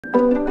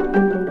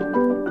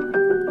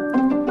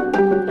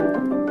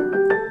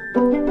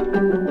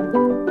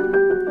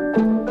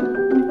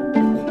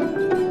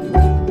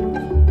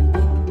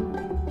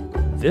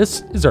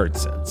This is Art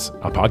Sense,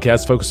 a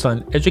podcast focused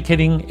on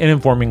educating and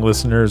informing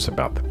listeners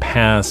about the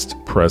past,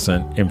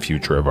 present, and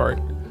future of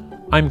art.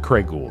 I'm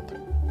Craig Gould.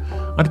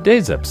 On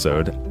today's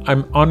episode,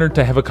 I'm honored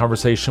to have a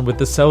conversation with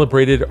the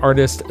celebrated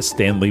artist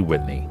Stanley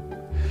Whitney.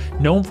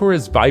 Known for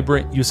his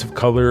vibrant use of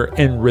color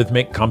and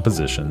rhythmic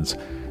compositions,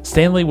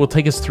 Stanley will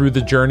take us through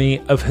the journey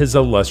of his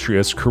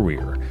illustrious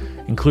career,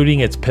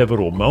 including its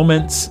pivotal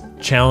moments,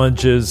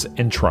 challenges,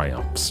 and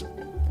triumphs.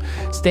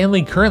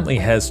 Stanley currently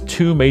has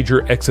two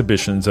major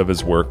exhibitions of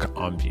his work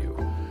on view.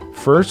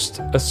 First,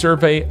 a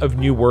survey of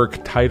new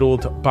work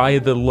titled By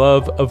the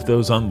Love of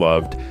Those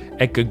Unloved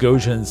at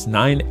Gagosian's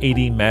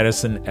 980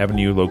 Madison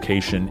Avenue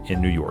location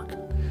in New York.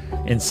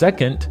 And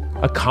second,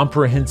 a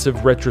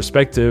comprehensive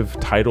retrospective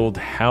titled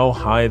How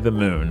High the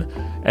Moon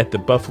at the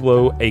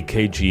Buffalo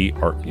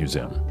AKG Art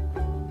Museum.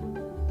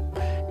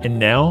 And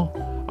now,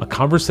 a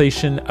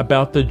conversation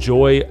about the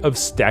joy of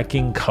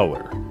stacking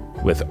color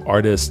with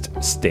artist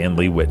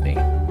Stanley Whitney.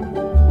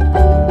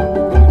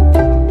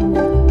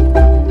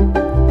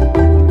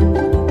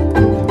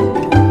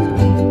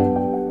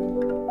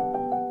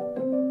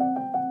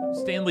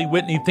 Stanley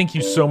Whitney, thank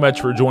you so much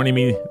for joining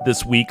me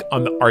this week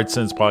on the Art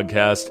Sense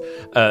podcast.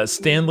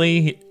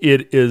 Stanley,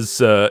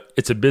 it's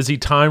a busy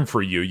time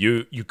for you.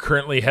 You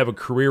currently have a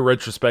career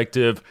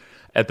retrospective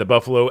at the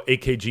Buffalo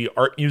AKG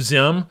Art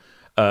Museum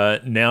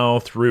now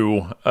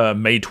through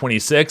May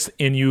 26th,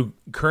 and you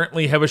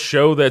currently have a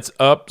show that's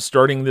up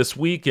starting this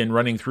week and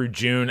running through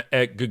June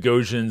at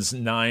Gagosian's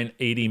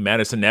 980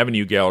 Madison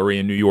Avenue Gallery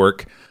in New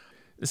York.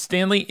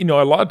 Stanley, a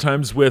lot of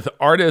times with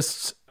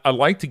artists, I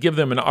like to give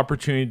them an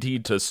opportunity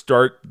to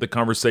start the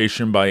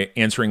conversation by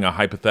answering a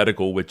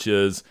hypothetical, which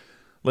is,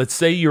 let's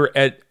say you're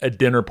at a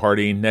dinner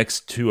party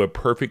next to a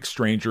perfect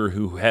stranger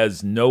who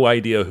has no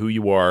idea who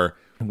you are.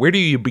 Where do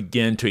you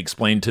begin to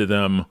explain to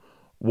them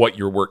what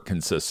your work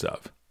consists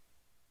of?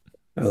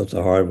 Oh, that's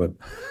a hard one.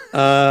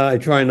 I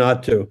try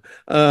not to.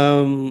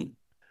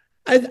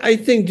 I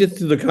think just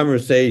through the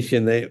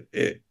conversation,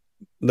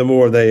 the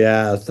more they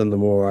ask, and the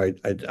more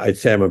I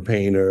say I'm a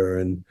painter,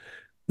 and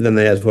then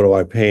they ask, what do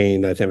I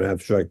paint? I say I'm an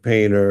abstract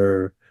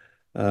painter.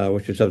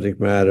 What's your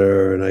subject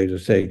matter? And I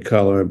just say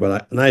color.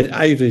 But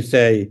I usually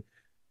say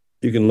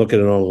you can look at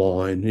it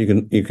online.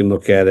 You can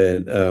look at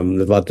it.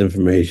 There's lots of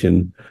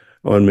information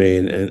on me,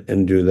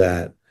 and do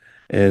that,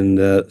 and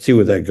see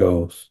where that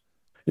goes.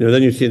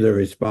 Then you see their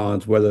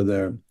response, whether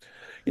they're,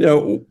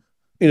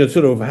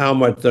 sort of how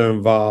much they're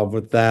involved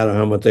with that, or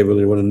how much they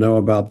really want to know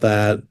about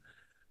that,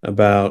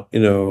 about,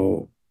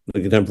 the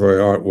contemporary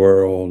art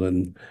world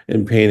and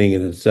painting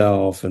in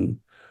itself, and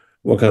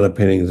what kind of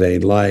paintings they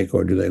like,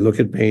 or do they look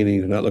at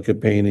paintings, or not look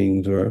at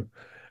paintings, or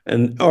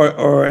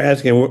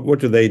asking what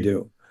do they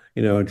do,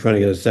 and trying to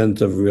get a sense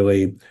of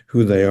really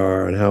who they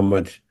are and how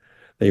much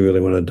they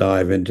really want to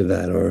dive into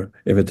that, or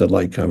if it's a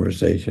light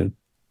conversation.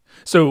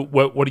 So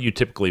what do you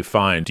typically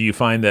find? Do you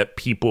find that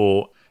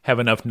people have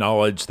enough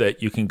knowledge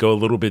that you can go a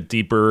little bit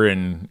deeper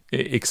and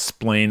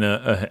explain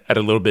at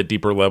a little bit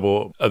deeper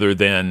level other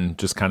than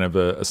just kind of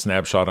a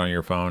snapshot on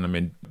your phone? I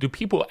mean, do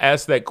people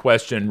ask that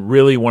question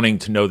really wanting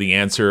to know the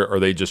answer, or are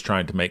they just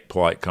trying to make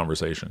polite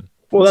conversation?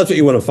 Well, that's what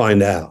you want to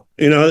find out.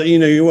 You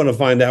want to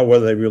find out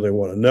whether they really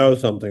want to know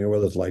something or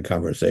whether it's like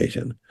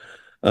conversation.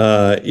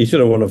 You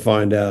sort of want to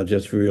find out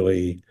just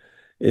really,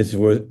 is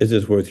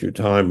this worth your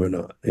time or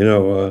not?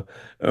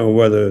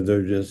 Whether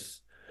they're just,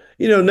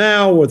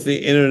 now with the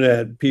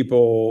internet,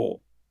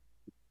 people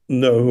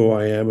know who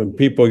I am, and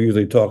people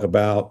usually talk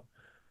about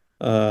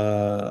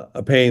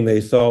a painting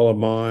they saw of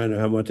mine, or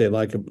how much they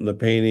like the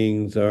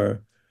paintings,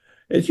 or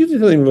it's usually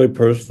something really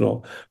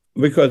personal.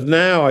 Because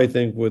now I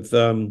think with,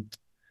 Instagram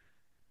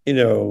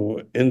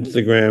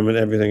and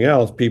everything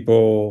else,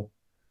 people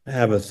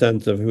have a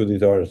sense of who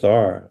these artists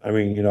are. I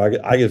mean,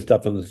 I get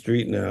stuff on the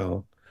street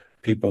now.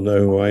 People know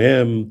who I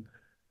am,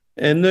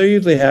 and they're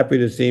usually happy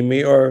to see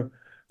me. Or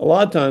a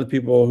lot of times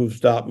people who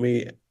stop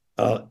me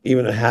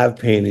even have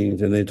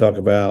paintings, and they talk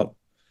about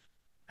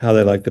how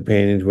they like the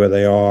paintings, where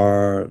they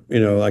are.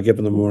 I get up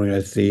in the morning,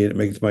 I see it, it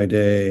makes my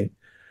day.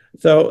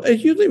 So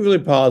it's usually really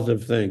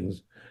positive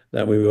things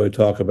that we really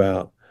talk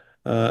about.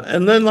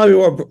 And then a lot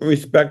of people are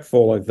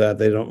respectful like that.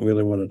 They don't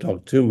really want to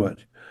talk too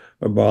much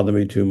or bother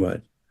me too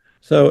much.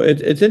 So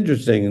it's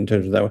interesting in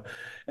terms of that.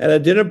 At a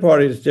dinner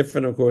party, it's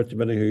different, of course,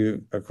 depending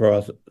who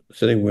you're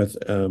sitting with.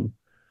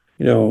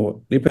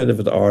 Depends if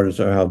it's artists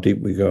or how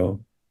deep we go.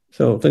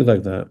 So things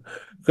like that.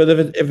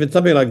 Because if it's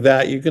something like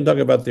that, you can talk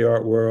about the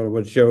art world,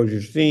 what shows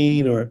you've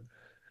seen, or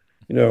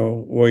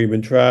where you've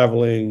been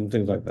traveling,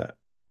 things like that.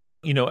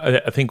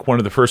 I think one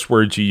of the first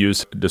words you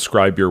used to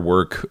describe your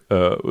work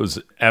was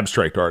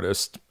abstract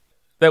artist.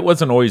 That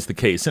wasn't always the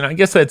case. And I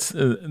guess that's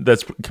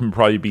can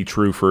probably be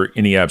true for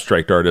any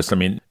abstract artist. I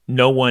mean,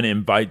 no one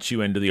invites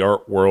you into the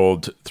art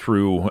world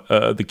through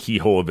the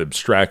keyhole of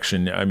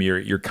abstraction. I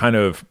mean, you're kind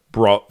of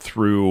brought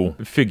through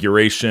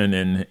figuration,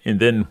 and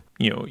then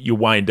you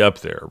wind up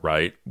there,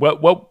 right?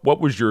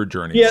 What was your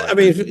journey? Yeah, like? I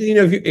mean,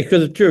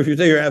 because it's true. If you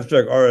say you're an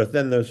abstract artist,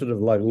 then they're sort of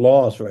like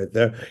lost right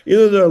there.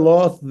 Either they're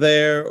lost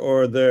there,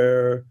 or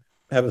they're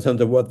have a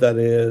sense of what that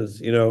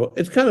is.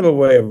 It's kind of a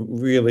way of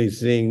really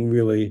seeing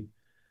really,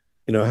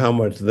 how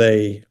much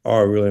they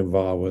are really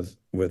involved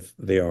with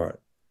the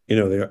art,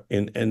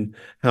 and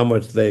how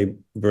much they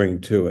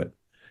bring to it,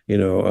 you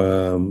know,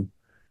 um,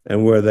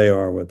 and where they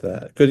are with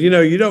that. Because you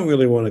don't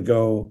really want to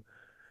go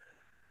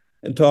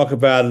and talk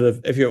about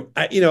it if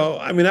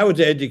I mean, I was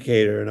an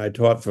educator and I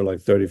taught for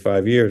like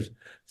 35 years.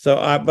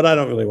 But I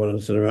don't really want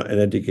to sit around and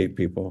educate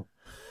people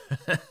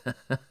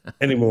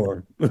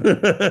anymore.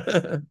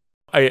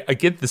 I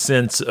get the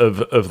sense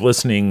of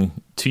listening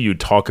to you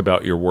talk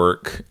about your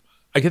work.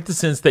 I get the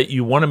sense that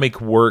you want to make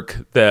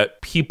work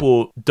that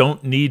people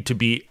don't need to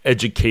be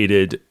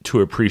educated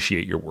to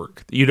appreciate your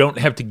work. You don't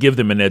have to give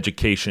them an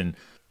education.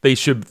 They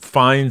should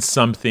find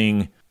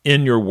something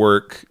in your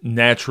work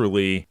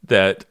naturally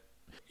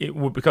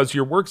because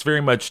your work's very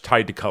much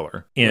tied to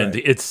color. And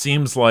It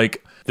seems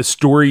like the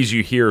stories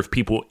you hear of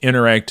people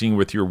interacting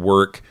with your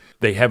work,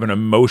 they have an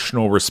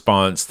emotional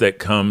response that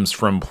comes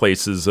from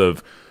places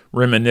of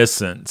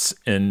reminiscence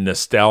and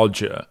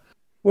nostalgia.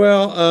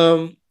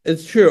 Well,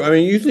 it's true. I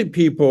mean, usually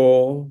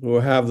people who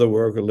have the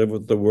work or live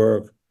with the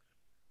work,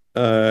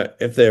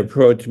 if they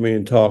approach me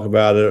and talk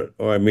about it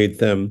or I meet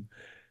them,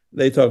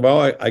 they talk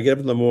about, I get up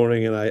in the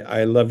morning and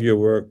I love your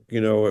work. It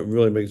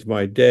really makes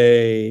my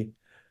day.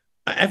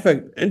 I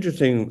found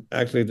interesting,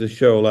 actually, the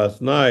show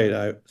last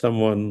night.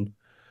 Someone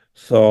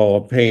saw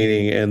a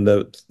painting and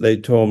they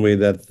told me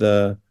that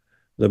the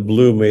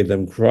blue made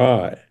them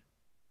cry.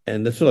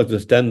 And this is like the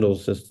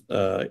Stendhal's,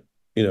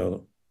 you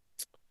know,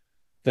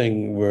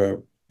 thing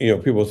where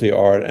people see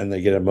art and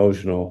they get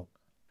emotional.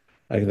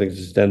 I think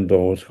it's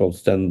Stendhal. It's called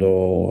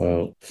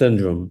Stendhal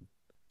syndrome.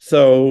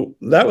 So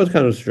that was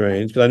kind of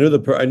strange because I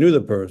knew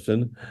the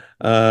person,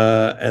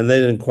 and they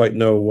didn't quite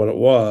know what it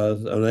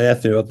was. And they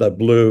asked me about that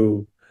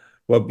blue.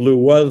 What blue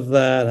was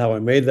that? How I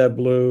made that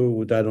blue,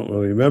 which I don't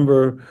really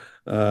remember.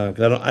 Because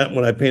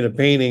when I paint a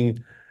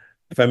painting,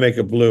 if I make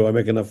a blue, I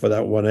make enough for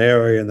that one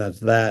area, and that's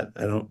that.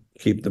 I don't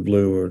keep the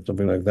blue or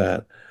something like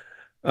that.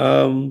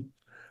 Um,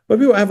 but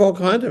people have all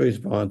kinds of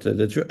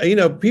responses.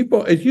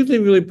 People. It's usually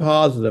really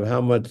positive how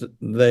much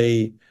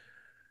they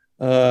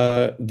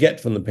get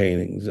from the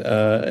paintings.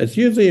 It's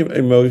usually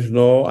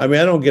emotional. I mean,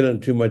 I don't get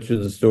into too much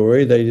of the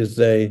story. They just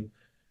say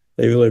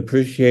they really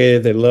appreciate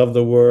it. They love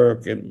the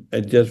work, and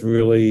it just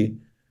really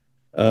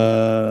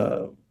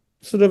uh,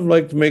 sort of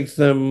like makes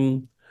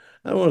them.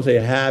 I don't want to say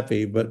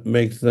happy, but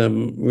makes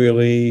them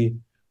really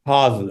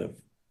positive,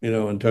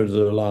 in terms of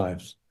their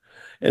lives.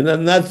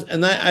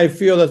 I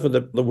feel that's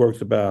what the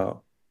work's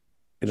about.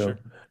 You know,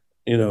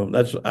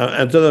 Sure.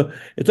 and so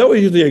it's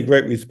always usually a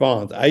great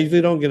response. I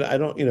don't,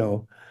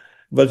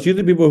 but it's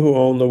usually people who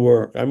own the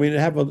work. I mean, it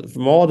happens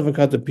from all different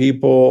kinds of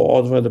people,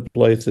 all different other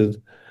places.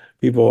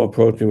 People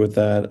approach me with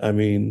that. I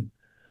mean,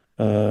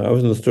 I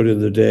was in the studio the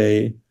other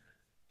day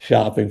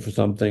shopping for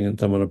something, and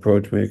someone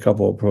approached me. A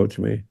couple approached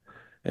me,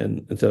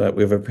 and said,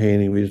 "We have a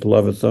painting. We just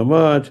love it so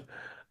much."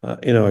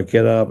 I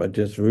get up. I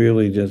just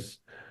really just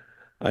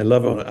I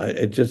love it.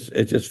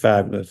 It's just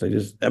fabulous.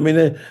 I mean,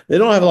 they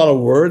don't have a lot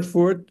of words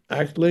for it,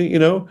 actually.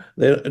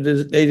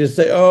 They just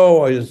say,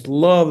 "Oh, I just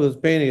love this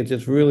painting. It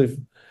just really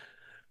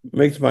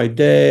makes my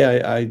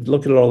day. I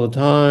look at it all the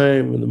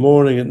time in the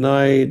morning, at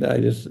night. I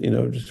just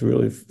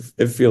really,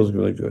 it feels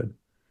really good."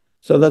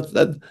 So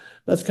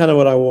that's kind of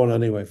what I want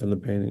anyway from the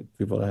painting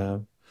people to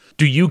have.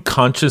 Do you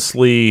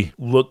consciously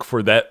look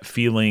for that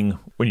feeling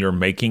when you're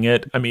making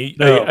it? I mean,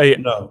 No,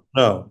 no,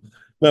 no,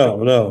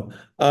 no,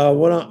 no.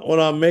 When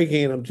I'm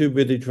making it, I'm too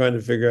busy trying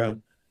to figure out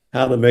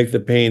how to make the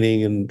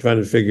painting and trying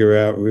to figure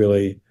out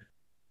really,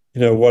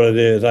 what it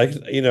is.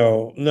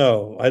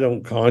 No, I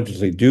don't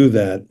consciously do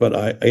that, but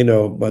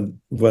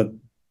but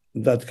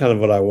that's kind of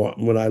what I want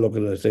when I look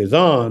at a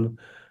Cezanne,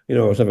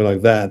 or something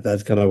like that.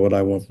 That's kind of what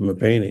I want from a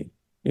painting.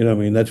 What I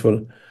mean? That's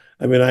what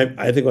I mean.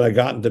 I think when I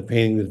got into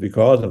painting was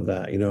because of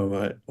that.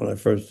 When I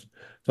first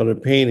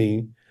started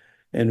painting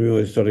and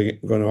really started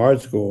going to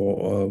art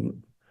school.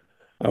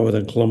 I was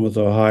in Columbus,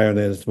 Ohio, and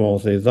they had a small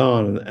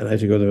Cezanne, and I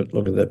used to go there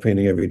look at that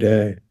painting every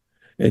day.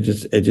 It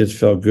just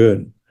felt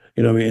good.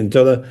 What I mean? And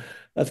so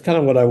that's kind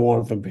of what I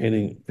want from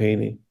painting.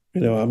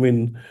 I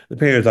mean, the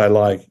painters I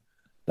like,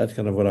 that's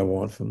kind of what I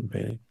want from the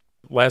painting.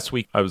 last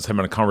week I was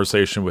having a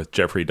conversation with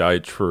Jeffrey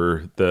Deitch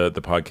for the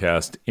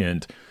podcast,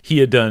 and he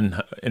had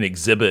done an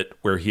exhibit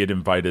where he had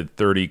invited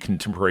 30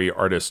 contemporary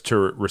artists to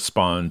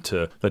respond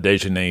to Le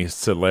Déjeuner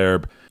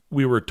Célèbre.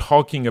 We were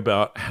talking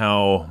about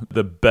how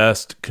the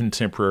best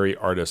contemporary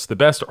artists, the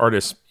best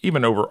artists,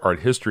 even over art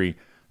history,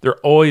 they're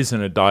always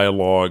in a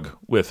dialogue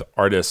with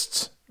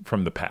artists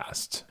from the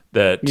past.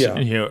 That,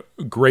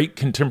 great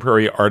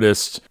contemporary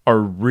artists are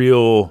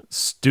real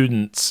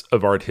students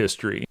of art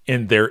history,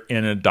 and they're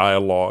in a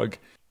dialogue.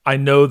 I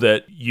know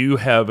that you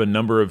have a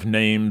number of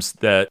names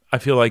that I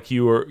feel like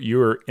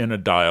you're in a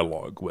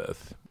dialogue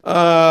with.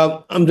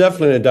 I'm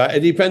definitely in a dialogue.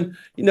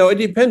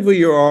 It depends where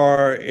you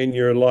are in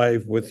your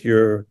life with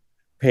your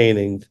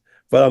paintings,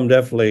 but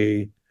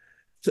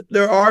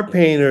there are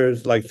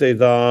painters like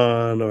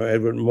Cezanne or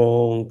Edward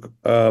Munch,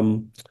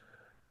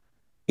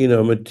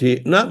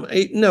 not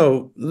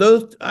no,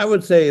 those I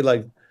would say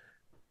like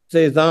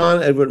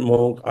Cezanne, Edward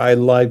Munch, I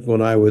liked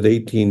when I was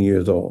 18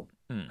 years old.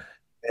 Hmm.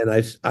 And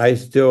I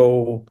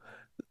still,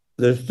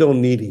 they're still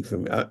needy for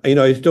me.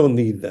 I still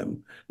need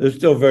them. They're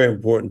still very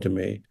important to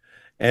me.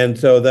 And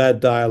so that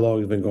dialogue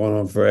has been going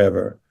on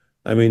forever.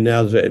 I mean,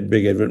 now there's a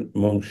big Edward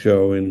Munch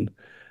show in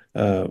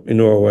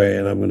Norway,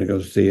 and I'm going to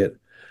go see it.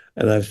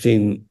 And I've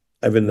been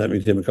to that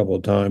museum a couple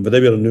of times, but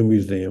they've got a new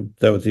museum,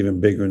 so it's even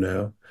bigger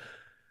now.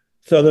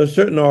 So there's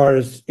certain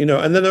artists, and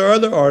then there are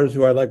other artists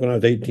who I like when I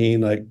was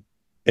 18, like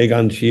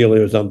Egon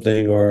Schiele or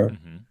something, or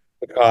Hmm.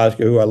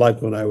 Picasso, who I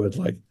liked when I was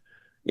like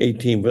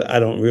 18, but I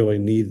don't really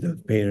need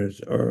those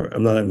painters, or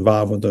I'm not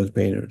involved with those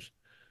painters.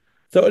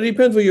 So it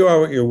depends where you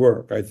are with your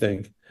work, I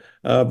think.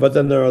 But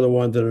then there are the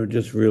ones that are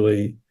just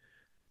really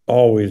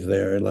always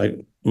there,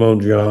 like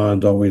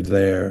Mondrian's always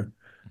there.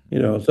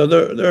 So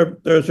there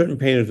are certain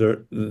painters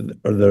that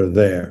are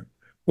there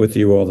with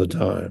you all the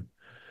time.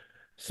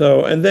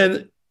 So and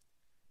then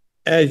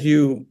as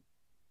you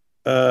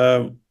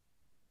um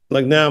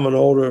like now I'm an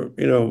older,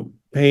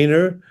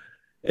 painter.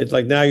 It's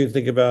like now you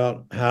think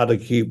about how to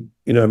keep,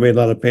 I made a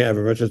lot of paint, I have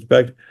a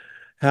retrospect,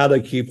 how to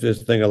keep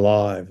this thing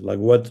alive. Like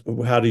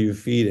how do you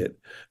feed it?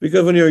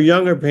 Because when you're a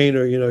younger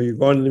painter, you're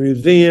going to the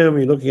museum,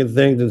 you're looking at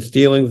things and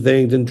stealing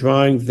things and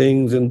trying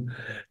things and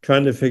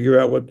trying to figure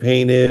out what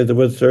paint is or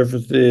what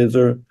surface is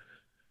or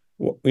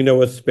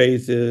what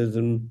space is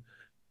and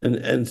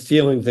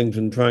stealing things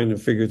and trying to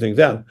figure things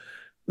out.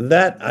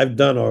 That I've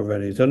done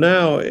already. So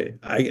now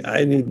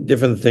I need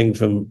different things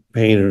from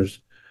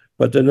painters,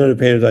 but there are other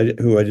painters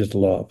who I just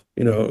love.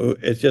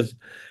 It's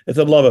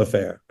a love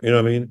affair. You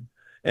know what I mean?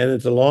 And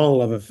it's a long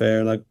love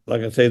affair. Like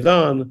I say,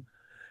 Don,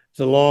 it's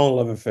a long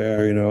love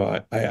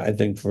affair. I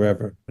think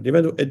forever.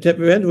 It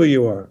depends where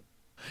you are.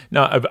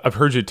 Now, I've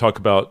heard you talk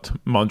about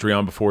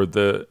Mondrian before. At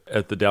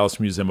the Dallas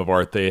Museum of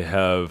Art, they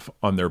have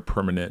on their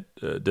permanent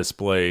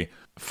display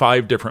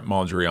five different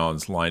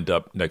Mondrians lined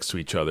up next to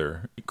each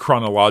other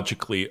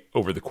chronologically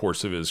over the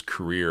course of his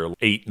career,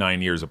 8,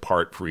 9 years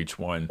apart for each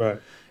one. Right.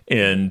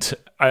 And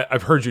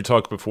I've heard you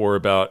talk before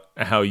about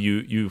how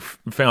you've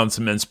found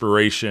some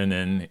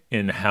inspiration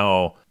in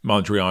how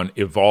Mondrian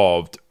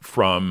evolved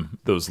from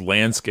those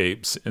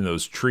landscapes and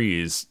those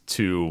trees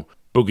to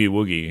boogie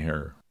woogie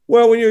or.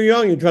 Well, when you're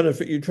young, it's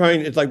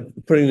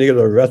like putting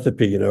together a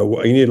recipe, you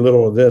need a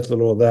little of this, a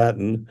little of that.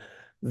 And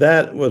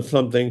that was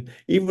something,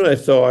 even when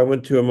I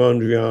went to a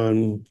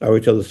Mondrian, I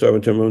always tell the story, I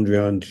went to a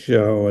Mondrian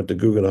show at the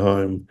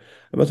Guggenheim.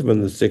 It must have been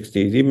in the 60s,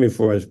 even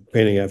before I was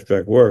painting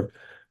abstract work.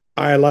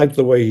 I liked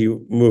the way he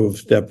moved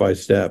step by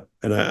step.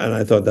 And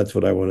I thought that's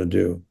what I want to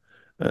do.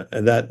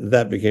 And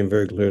that became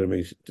very clear to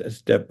me,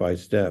 step by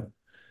step.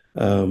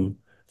 So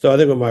I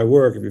think with my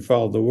work, if you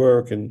follow the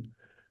work and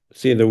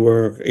see the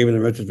work, even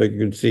in retrospect, you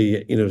can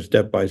see,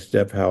 step by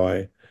step how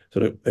I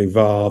sort of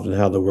evolved and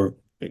how the work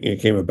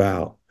came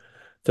about.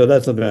 So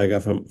that's something I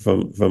got from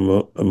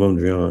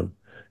Mondrian,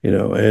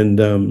 and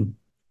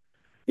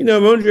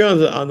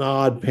Mondrian's an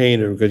odd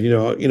painter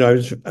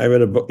because I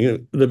read a book,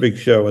 the big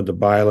show at the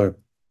Byler.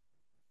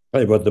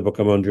 I bought the book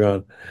of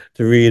Mondrian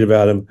to read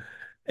about him,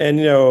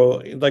 and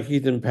like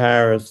he's in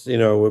Paris,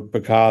 with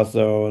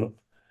Picasso and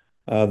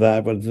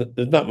but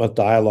there's not much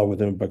dialogue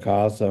with him and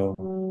Picasso.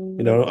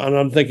 And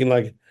I'm thinking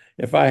like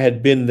if I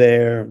had been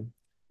there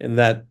in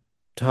that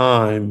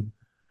time,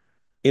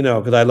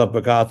 because I love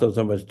Picasso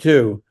so much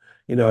too,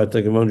 I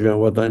think Mondrian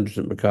wasn't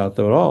interested in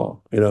Picasso at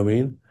all. You know what I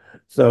mean?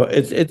 So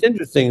it's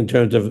interesting in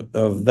terms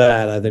of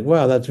that. I think,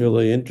 wow, that's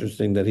really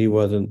interesting that he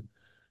wasn't,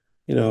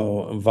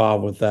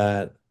 involved with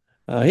that.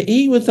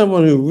 He was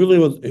someone who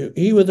really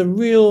he was a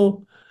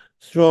real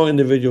strong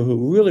individual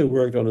who really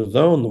worked on his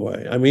own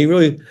way. I mean, he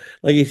really,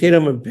 like he stayed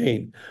home and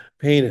paint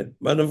it.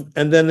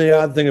 And then the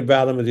odd thing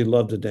about him is he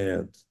loved to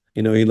dance.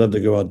 He loved to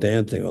go out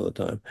dancing all the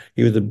time.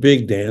 He was a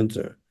big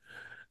dancer.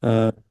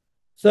 Uh,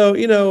 so,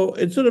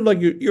 it's sort of like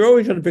you're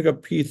always trying to pick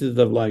up pieces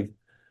of like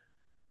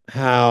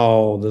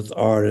how this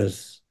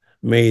artist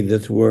made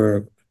this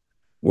work,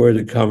 where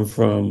did it come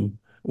from,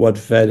 what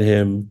fed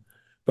him.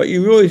 But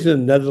you really see the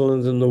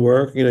Netherlands in the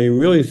work. You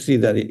really see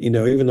that,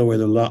 even the way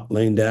they're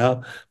lined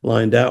out,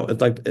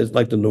 it's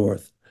like the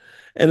North.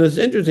 And it's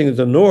interesting is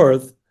the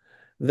North,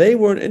 they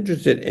weren't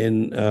interested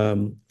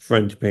in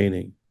French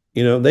painting.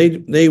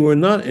 They were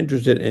not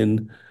interested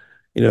in,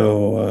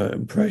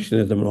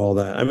 Impressionism and all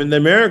that. I mean, the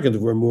Americans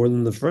were more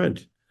than the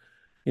French.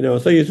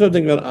 So you sort of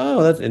think about, oh,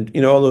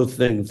 all those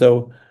things.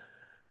 So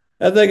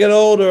as I get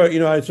older,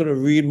 I sort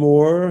of read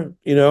more.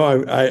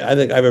 I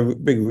think I have a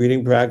big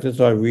reading practice,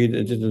 so I read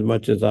just as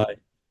much as I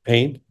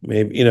paint,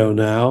 maybe,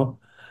 now,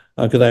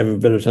 because I have a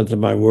better sense of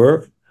my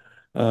work.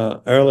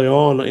 Early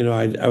on,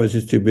 I was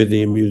just too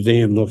busy in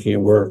museum looking at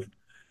work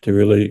to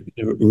really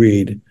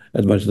read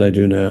as much as I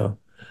do now.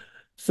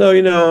 So,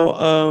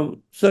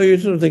 so you're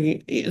sort of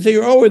thinking, so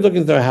you're always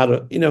looking for how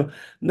to,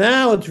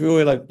 now it's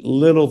really like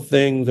little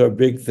things or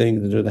big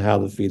things in terms of how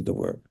to feed the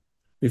work.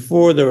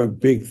 Before there were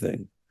big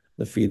things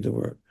that feed the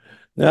work.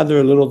 Now there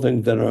are little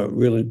things that are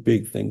really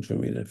big things for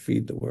me that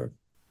feed the work.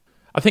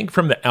 I think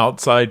from the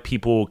outside,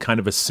 people kind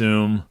of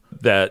assume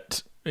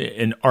that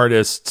in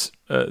artists,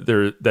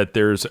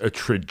 there's a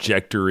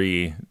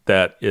trajectory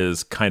that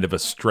is kind of a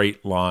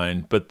straight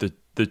line. But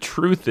the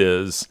truth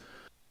is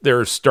there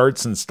are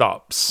starts and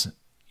stops.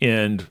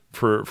 And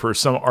for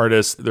some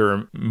artists, there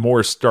are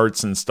more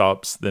starts and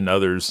stops than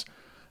others.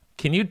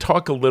 Can you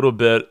talk a little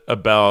bit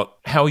about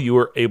how you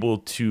were able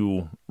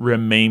to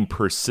remain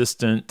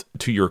persistent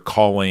to your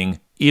calling,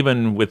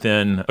 even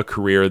within a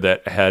career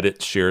that had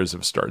its shares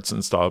of starts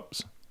and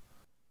stops?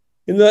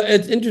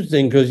 It's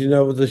interesting because,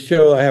 with the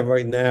show I have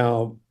right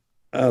now,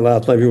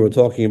 last night we were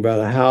talking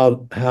about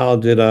how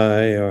did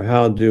I, or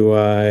how do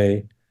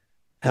I,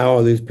 how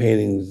are these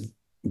paintings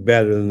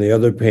better than the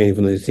other paintings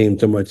when they seem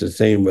so much the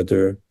same, but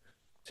they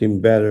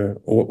seem better?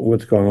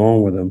 What's going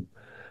on with them?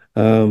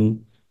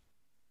 Um,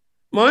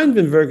 Mine's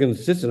been very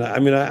consistent. I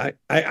mean,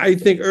 I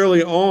think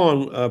early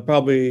on,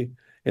 probably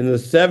in the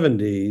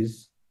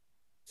 70s,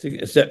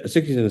 60s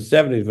and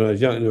 70s, when I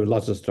was young, there was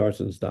lots of starts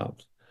and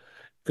stops.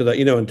 Because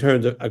in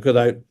terms of, because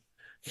I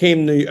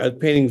came to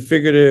painting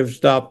figurative,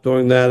 stopped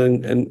doing that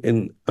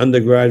in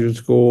undergraduate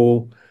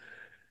school,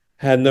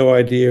 had no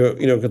idea,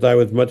 because I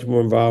was much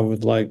more involved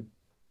with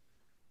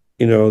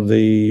the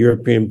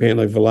European paint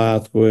like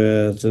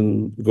Velázquez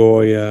and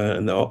Goya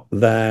and all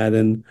that,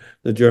 and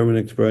the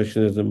German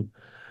Expressionism.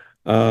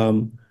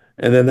 Um,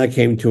 and then that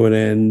came to an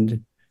end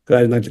because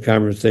I didn't like the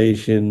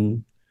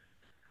conversation.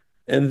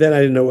 And then I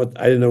didn't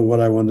know what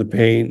I wanted to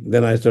paint.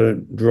 Then I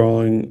started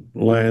drawing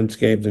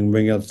landscapes and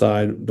being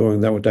outside,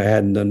 doing that which I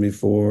hadn't done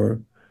before.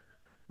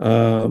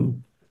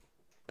 Um,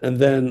 and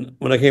then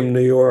when I came to New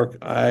York,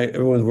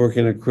 everyone's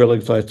working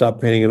acrylic, so I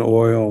stopped painting in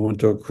oil. I went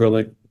to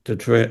acrylic to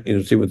try,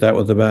 see what that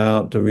was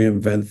about, to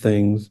reinvent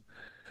things.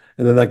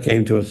 And then that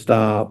came to a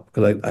stop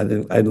because I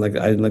didn't like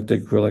the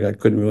acrylic. I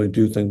couldn't really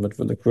do things much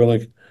with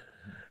acrylic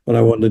what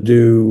I wanted to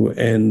do,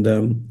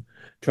 and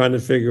trying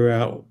to figure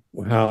out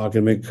how I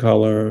can make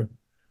color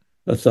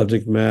a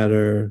subject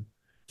matter.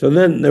 So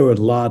then there was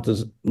lots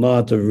of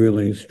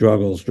really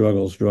struggle.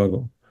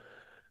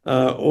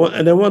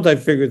 And then once I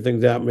figured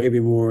things out, maybe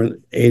more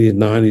in the 80s,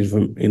 90s,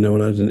 from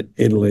when I was in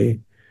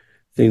Italy,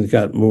 things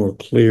got more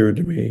clear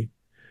to me.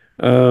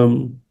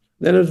 Then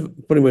it was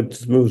pretty much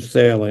smooth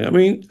sailing. I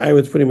mean, I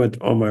was pretty much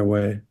on my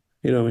way.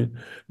 What I mean?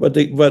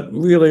 But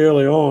really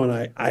early on,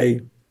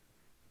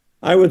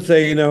 I would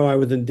say, I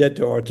was in debt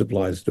to art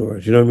supply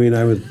stores. You know what I mean?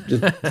 I was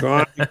just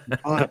trying.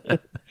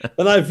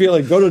 And I feel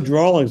like go to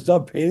drawing,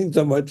 stop painting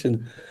so much,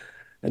 and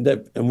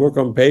work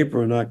on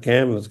paper and not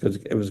canvas because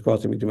it was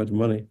costing me too much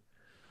money.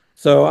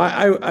 So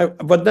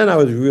but then I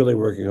was really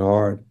working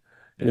hard.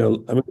 I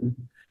mean,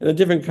 in a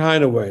different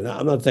kind of way. Now,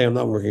 I'm not saying I'm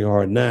not working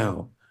hard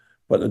now,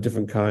 but in a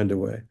different kind of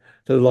way.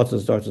 So there's lots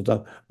of starts and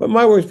stuff. But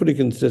my work's pretty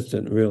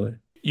consistent, really.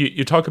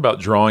 You talk about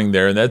drawing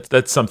there, and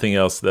that's something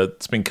else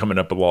that's been coming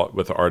up a lot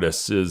with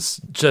artists,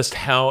 is just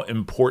how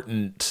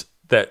important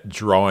that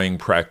drawing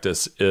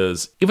practice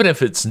is, even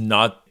if it's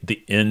not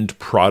the end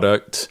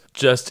product,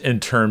 just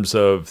in terms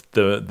of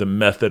the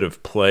method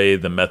of play,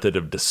 the method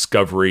of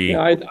discovery.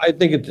 Yeah, I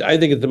think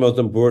it's the most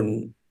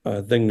important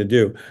thing to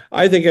do.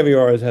 I think every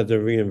artist has to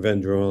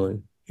reinvent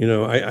drawing.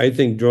 I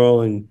think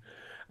drawing.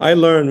 I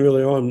learned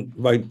really on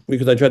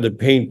because I tried to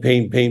paint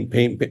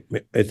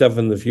myself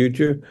in the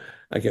future.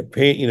 I could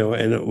paint,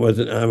 and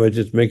I was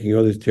just making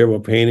all these terrible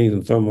paintings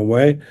and throwing them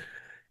away.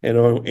 And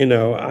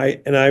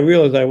I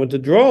realized I went to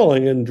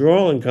drawing, and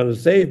drawing kind of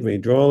saved me.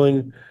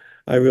 Drawing,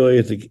 I really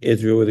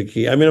is really the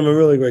key. I mean, I'm a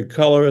really great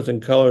colorist,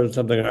 and color is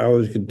something I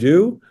always could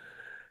do.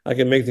 I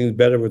can make things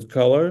better with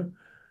color,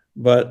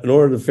 but in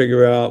order to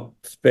figure out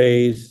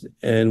space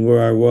and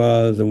where I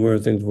was and where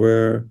things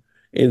were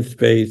in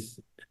space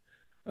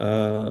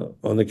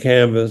on the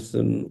canvas,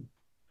 and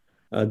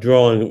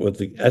drawing is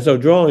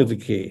the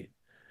key.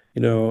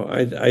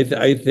 I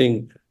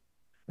think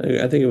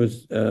it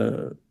was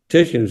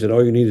Titian who said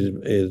all you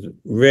need is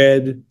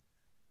red,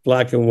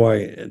 black, and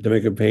white to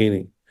make a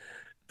painting.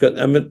 Because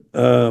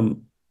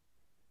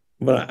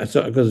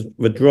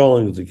but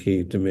drawing is the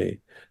key to me.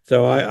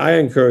 So I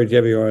encourage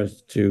every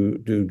artist to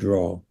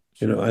draw.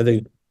 I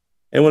think,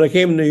 and when I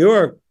came to New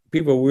York,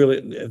 people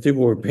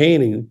were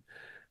painting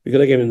because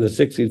I came in the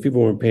 '60s.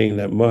 People weren't painting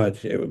that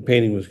much.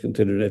 Painting was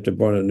considered after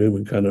Barnett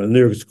Newman kind of New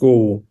York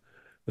school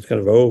was kind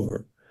of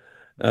over.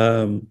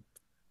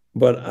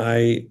 But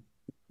I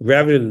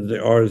gravitated to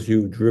the artists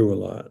who drew a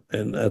lot,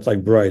 and that's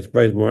like Bryce.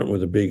 Bryce Martin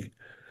was a big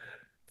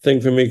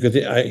thing for me because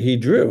he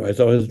drew. I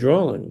saw his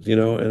drawings,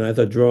 and I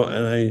thought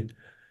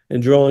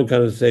and drawing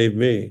kind of saved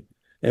me.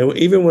 And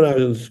even when I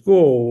was in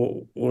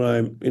school, when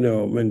I'm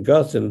in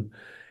Guston,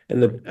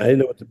 and I didn't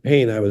know what to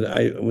paint, I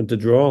went to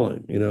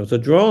drawing, So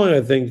drawing,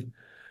 I think.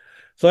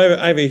 So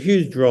I have a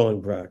huge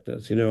drawing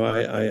practice.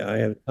 I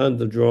have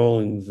tons of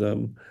drawings,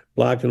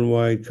 black and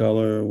white,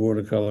 color,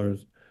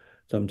 watercolors,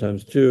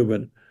 sometimes too,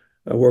 but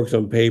I works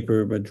on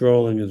paper. But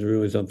drawing is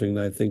really something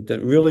that I think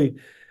that really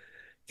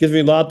gives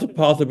me lots of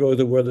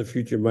possibilities of where the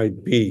future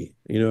might be,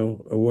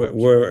 or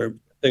where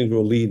things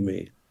will lead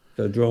me.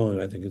 So drawing,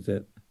 I think, is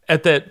it.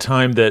 At that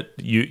time that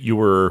you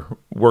were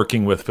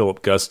working with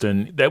Philip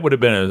Guston, that would have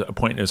been a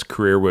point in his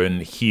career when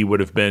he would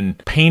have been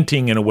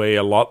painting in a way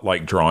a lot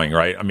like drawing,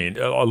 right? I mean,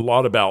 a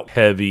lot about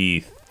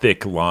heavy,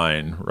 thick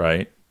line,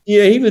 right?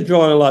 Yeah, he was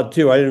drawing a lot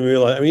too. I didn't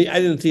realize. I mean, I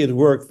didn't see his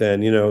work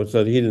then,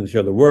 so he didn't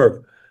show the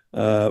work.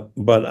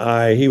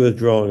 But he was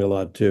drawing a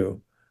lot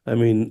too. I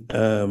mean,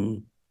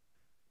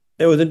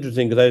 it was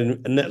interesting because I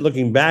didn't. And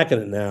looking back at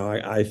it now,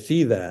 I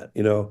see that.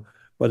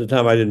 But at the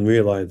time I didn't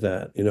realize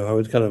that. I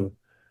was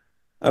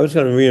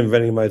kind of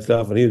reinventing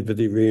myself, and he was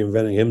busy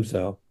reinventing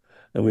himself,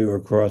 and we were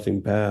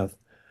crossing paths.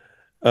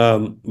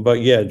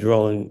 But yeah,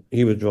 drawing.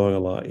 He was drawing a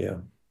lot. Yeah.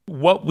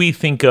 What we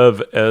think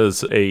of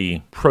as a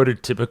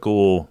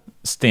prototypical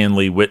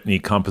Stanley Whitney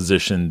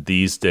composition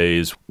these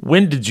days,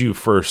 when did you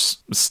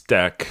first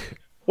stack?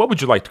 What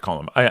would you like to call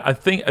them? I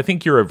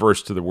think you're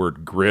averse to the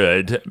word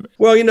grid.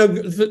 Well, it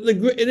is it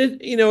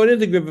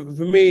is a grid. But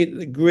for me,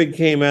 the grid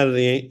came out of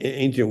the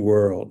ancient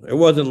world. It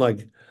wasn't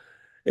like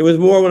it was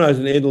more when I was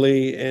in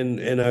Italy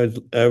and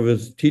I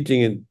was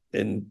teaching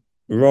in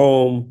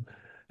Rome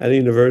at a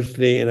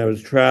university, and I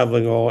was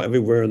traveling all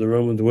everywhere the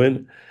Romans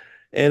went.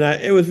 And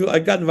I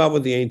got involved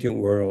with the ancient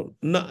world,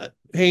 not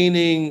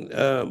painting,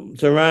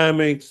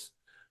 ceramics,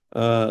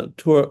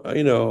 tour,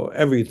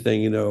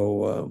 everything,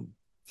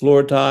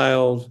 floor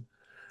tiles,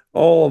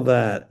 all of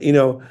that.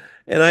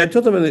 And I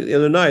told them the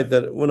other night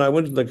that when I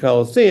went to the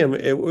Colosseum,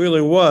 it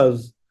really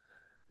was,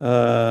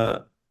 uh,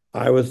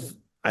 I was,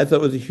 I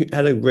thought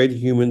had a great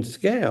human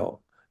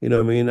scale. You know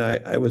what I mean?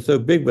 I was so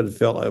big, but it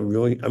felt like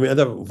really, I mean, I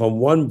thought from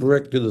one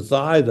brick to the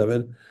size of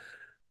it,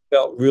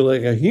 felt really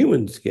like a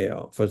human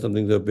scale for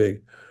something so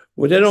big,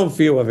 which I don't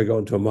feel if I go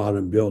into a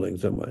modern building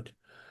so much.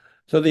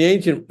 So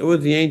it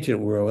was the ancient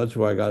world. That's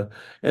where I got it.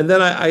 And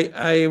then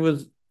I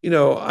was,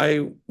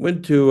 I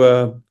went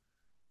to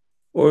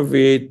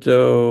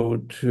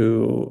Orvieto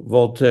to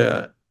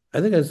Voltaire.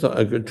 I think I saw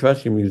a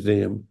Gagosian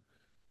museum,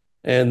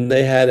 and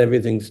they had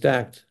everything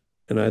stacked.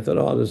 And I thought,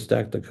 oh, I'll just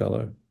stack the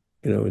color,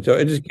 So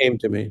it just came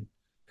to me.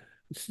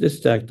 Just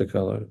stack the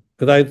color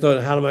because I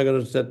thought, how am I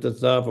going to set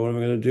this up, or what am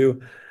I going to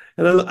do?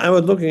 And I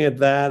was looking at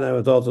that. And I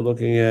was also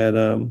looking at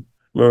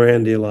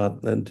Morandi a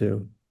lot then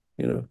too,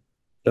 you know.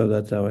 So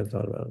that's how I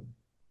thought about it.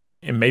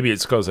 And maybe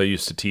it's because I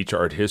used to teach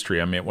art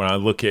history. I mean, when I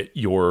look at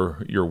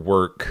your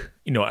work,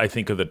 I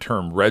think of the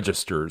term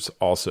registers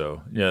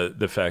also.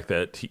 The fact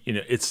that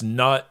it's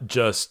not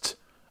just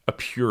a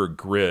pure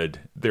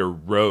grid; they're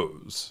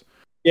rows.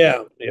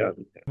 Yeah, yeah.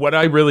 What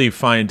I really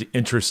find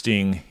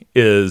interesting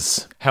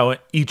is how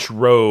each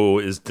row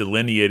is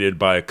delineated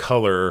by a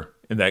color,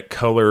 and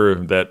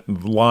that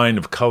line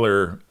of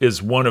color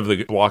is one of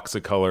the blocks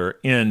of color.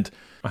 And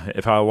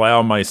if I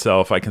allow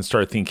myself, I can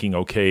start thinking,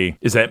 okay,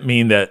 does that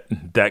mean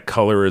that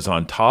color is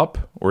on top,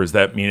 or does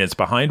that mean it's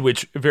behind?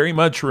 Which very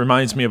much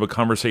reminds me of a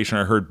conversation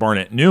I heard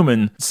Barnett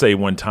Newman say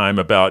one time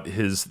about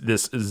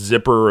this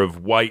zipper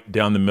of white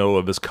down the middle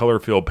of his color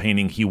field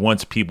painting. He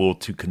wants people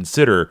to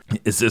consider,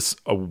 is this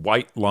a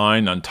white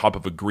line on top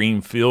of a green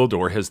field,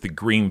 or has the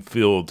green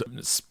field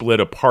split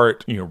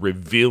apart,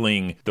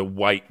 revealing the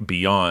white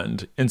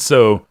beyond? And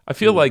so I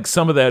feel like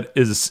some of that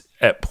is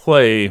at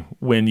play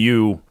when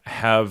you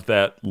have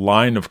that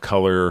line of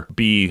color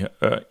be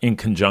in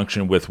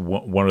conjunction with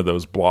one of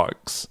those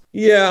blocks.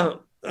 Yeah,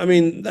 I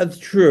mean, that's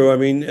true. I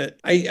mean,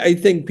 I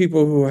think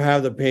people who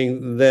have the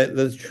painting,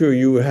 that's true.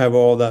 You have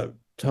all that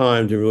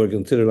time to really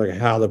consider like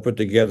how they're put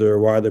together or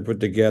why they're put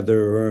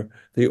together or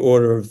the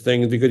order of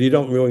things, because you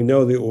don't really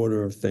know the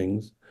order of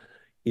things.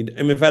 I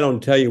mean, if I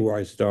don't tell you where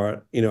I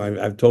start,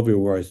 I've told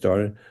people where I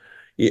started,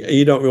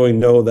 you don't really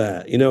know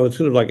that. It's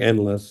sort of like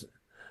endless.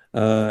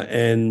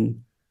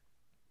 And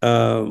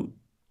um,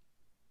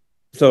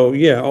 so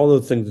yeah, all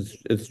those things,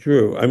 it's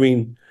true. I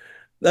mean,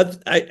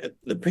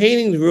 the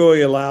paintings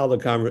really allow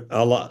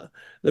a lot.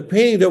 The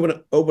paintings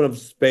open up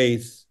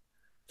space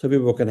so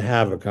people can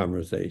have a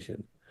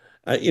conversation.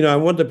 I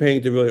want the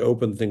painting to really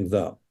open things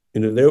up.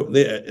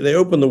 They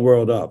open the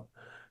world up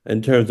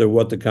in terms of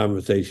what the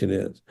conversation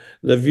is.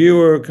 The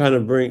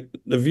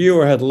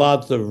viewer has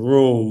lots of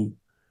room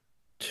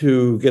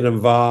to get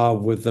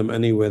involved with them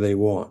anywhere they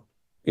want.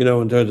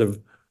 In terms of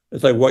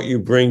it's like what you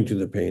bring to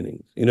the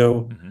paintings.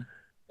 Mm-hmm.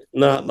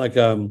 Not like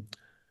the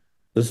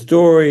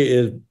story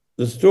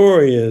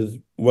is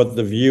what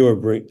the viewer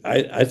brings.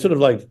 I sort of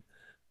like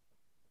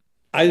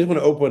I just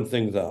want to open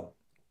things up.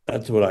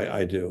 That's what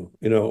I do,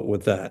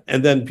 with that.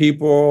 And then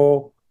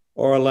people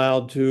are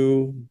allowed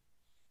to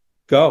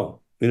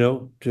go,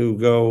 to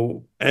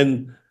go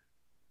and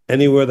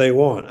anywhere they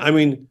want. I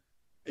mean,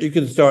 you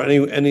can start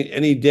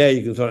any day,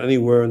 you can start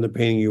anywhere in the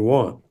painting you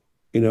want.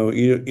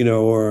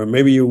 Or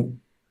maybe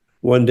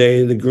one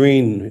day the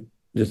green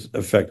just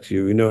affects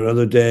you,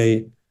 another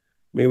day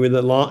maybe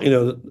the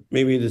line,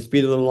 maybe the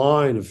speed of the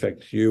line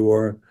affects you,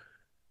 or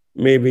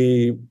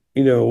maybe,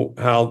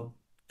 how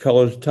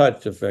colors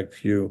touch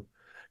affects you.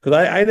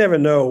 Because I never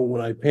know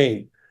when I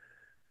paint,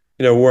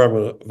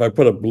 where if I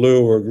put a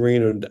blue or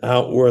green or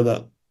out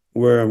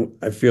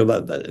I feel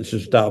that it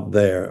should stop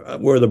there,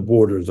 where the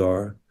borders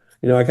are.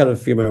 I kind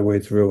of feel my way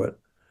through it,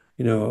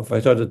 If I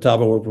start at the top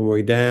and work my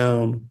way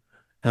down,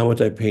 how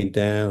much I paint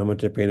down, how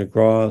much I paint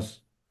across,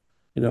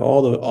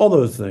 all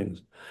those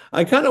things.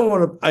 I kind of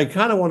want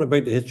to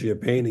paint the history of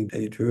painting, to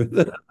tell you the truth.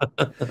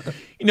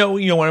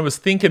 When I was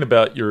thinking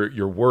about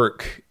your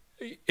work,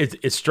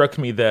 it struck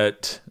me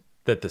that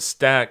the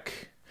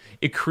stack,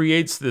 it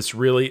creates this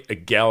really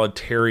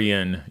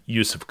egalitarian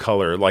use of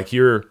color. Like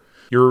you're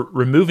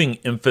removing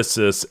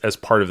emphasis as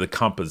part of the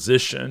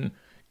composition,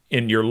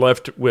 and you're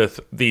left with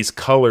these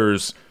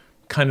colors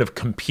kind of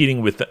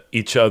competing with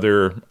each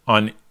other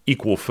on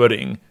equal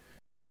footing.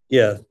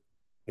 Yes,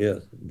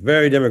 yes,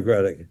 very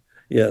democratic.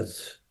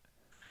 Yes.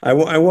 I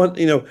want,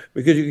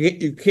 because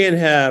you can't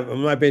have, in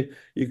my opinion,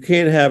 you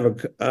can't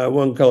have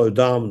one color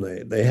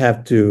dominate. They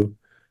have to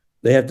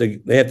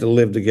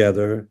live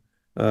together.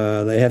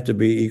 They have to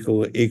be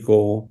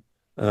equal,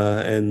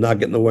 and not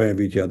get in the way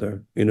of each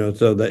other.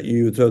 So that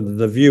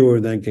the viewer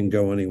then can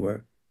go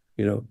anywhere.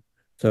 You know,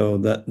 so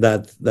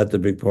that's a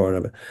big part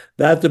of it.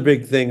 That's a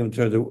big thing in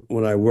terms of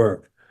when I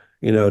work.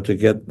 To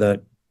get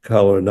that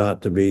color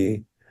not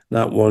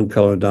one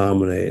color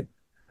dominate.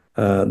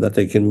 That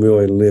they can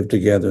really live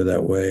together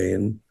that way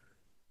and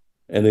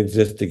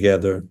exist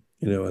together,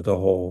 as a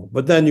whole.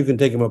 But then you can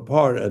take them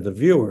apart as a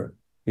viewer,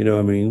 you know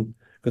what I mean?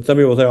 Because some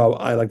people say, "Oh,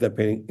 I like that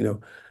painting."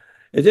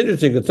 It's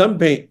interesting because some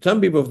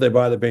people, if they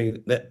buy the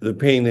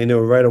painting, they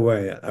know right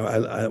away.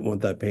 I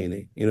want that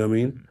painting. You know what I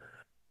mean?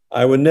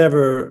 I would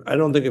never. I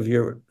don't think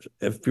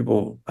if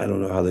people, I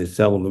don't know how they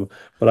sell them,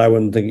 but I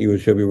wouldn't think you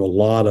would show people a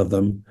lot of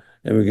them,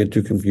 and it would get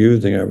too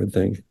confusing, I would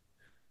think.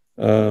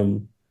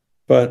 Um,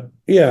 but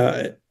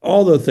yeah,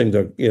 all those things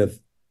are, yes.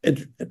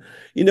 It's,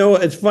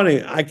 it's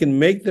funny. I can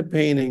make the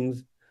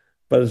paintings,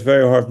 but it's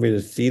very hard for me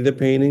to see the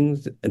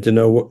paintings and to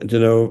know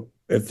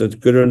if it's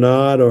good or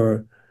not,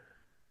 or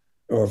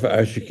if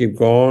I should keep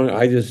going.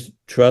 I just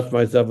trust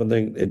myself and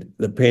think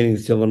the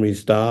painting's telling me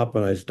stop,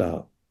 and I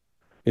stop.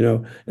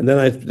 And then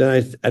I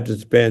have to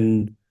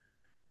spend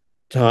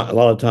a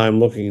lot of time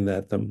looking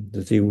at them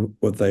to see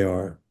what they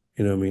are.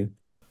 You know what I mean?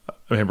 I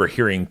remember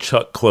hearing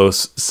Chuck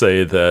Close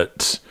say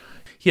that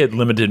he had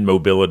limited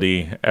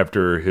mobility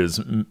after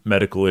his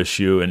medical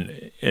issue,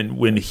 and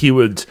when he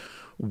would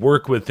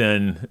work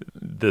within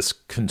this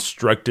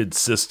constructed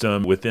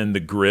system within the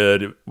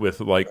grid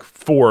with like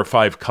 4 or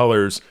 5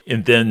 colors,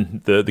 and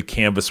then the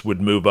canvas would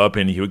move up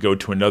and he would go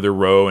to another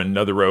row and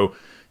another row.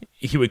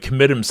 He would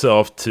commit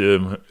himself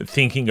to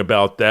thinking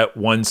about that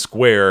one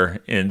square,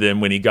 and then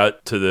when he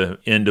got to the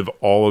end of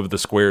all of the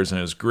squares in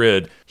his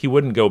grid, he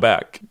wouldn't go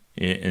back.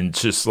 And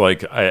just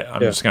like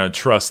I'm just going to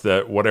trust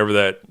that whatever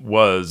that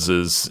was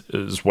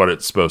is what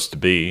it's supposed to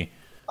be.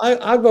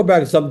 I'll go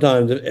back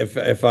sometimes if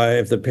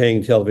the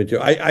painting tells me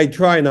to. I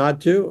try not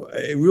to.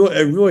 It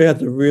really has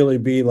to really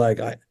be like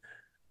it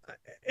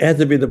has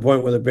to be the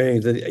point where the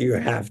painting says you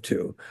have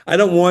to. I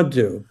don't want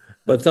to,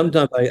 but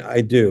sometimes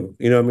I do.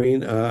 You know what I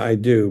mean? I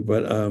do,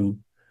 but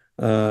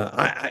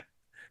I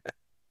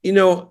you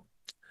know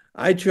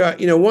I try.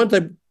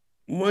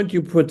 Once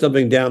you put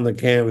something down the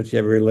canvas, you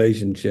have a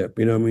relationship.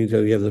 You know what I mean?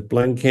 So you have this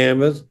blank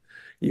canvas,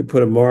 you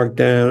put a mark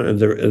down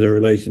as a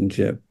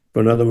relationship,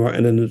 put another mark,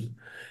 and then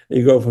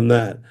you go from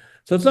that.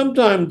 So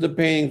sometimes the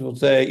paintings will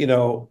say,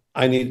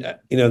 I need,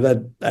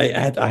 that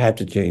I have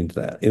to change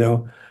that.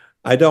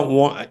 I don't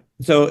want.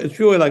 So it's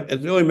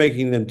really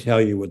making them tell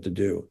you what to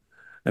do.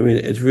 I mean,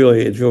 it's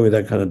really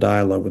that kind of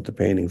dialogue with the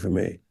painting for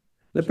me.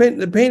 The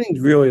paintings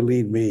really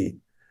lead me.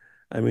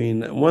 I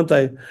mean,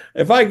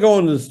 if I go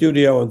into the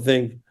studio and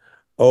think,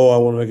 oh, I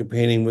want to make a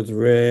painting with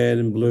red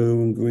and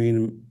blue and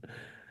green,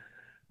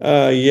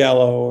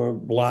 yellow or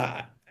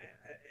black,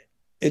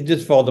 it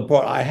just falls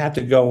apart. I have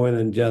to go in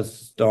and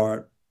just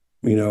start,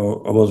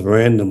 almost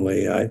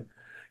randomly. I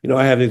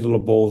have these little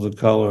bowls of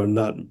color,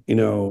 not,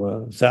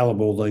 salad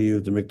bowls I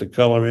use to make the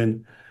color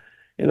in.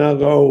 And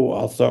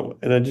I'll start,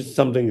 and then just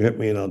something hit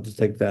me, and I'll just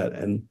take that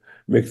and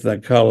mix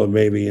that color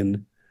maybe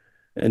and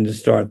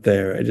just start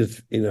there.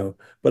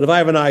 But if I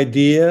have an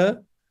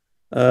idea,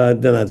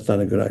 then that's not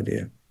a good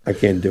idea. I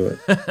can't do it.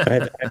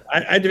 I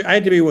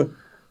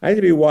had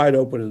to be wide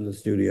open in the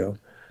studio.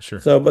 Sure.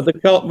 So, but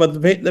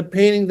the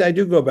paintings, I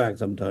do go back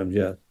sometimes.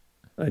 Yes,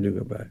 I do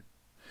go back.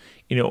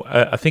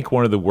 I think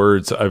one of the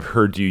words I've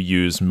heard you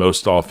use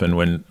most often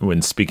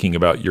when speaking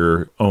about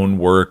your own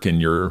work and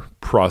your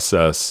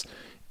process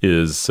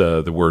is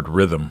the word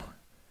rhythm.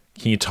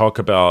 Can you talk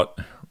about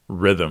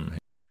rhythm?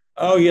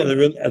 Oh yeah,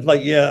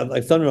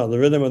 like something about the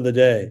rhythm of the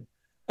day.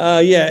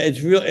 Yeah,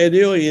 it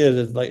really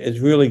is. It's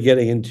really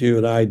getting into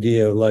an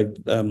idea of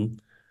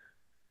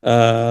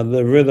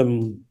the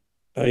rhythm.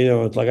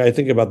 It's like I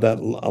think about that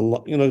a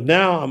lot.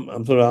 Now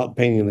I'm sort of out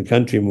painting in the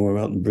country more.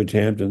 I'm out in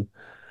Bridgehampton.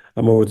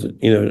 I'm always,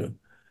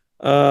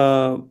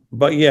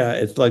 but yeah,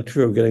 it's like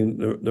true getting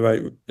the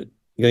right,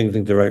 getting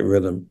things the right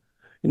rhythm.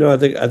 I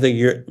think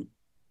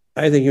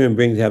human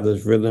beings have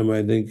this rhythm.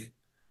 I think,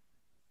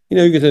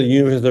 you can say the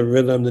universe has a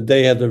rhythm, the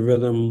day has a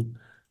rhythm.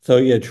 So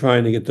yeah,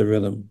 trying to get the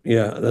rhythm.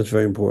 Yeah, that's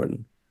very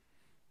important.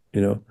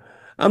 You know,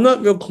 I'm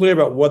not real clear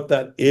about what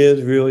that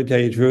is really, tell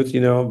you the truth,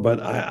 but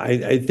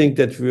I think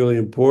that's really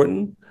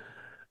important.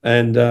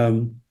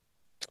 And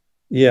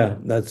yeah,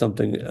 that's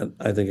something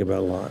I think about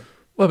a lot.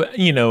 Well, but,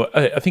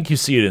 I think you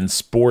see it in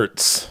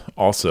sports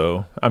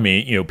also. I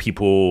mean,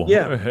 people,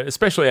 Yeah,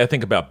 especially I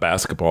think about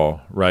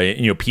basketball, right?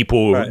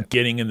 People right.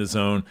 getting in the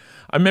zone.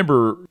 I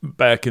remember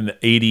back in the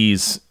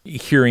 80s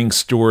hearing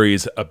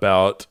stories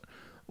about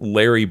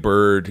Larry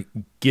Bird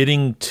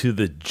getting to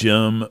the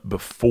gym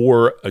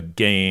before a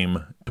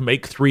game to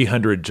make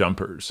 300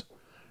 jumpers,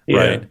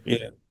 right?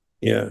 Yeah,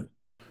 yeah,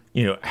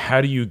 yeah.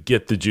 How do you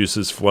get the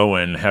juices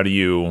flowing? How do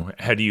you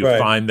Right.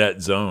 find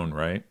that zone,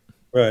 right?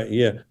 Right,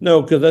 yeah.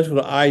 No, because that's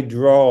what I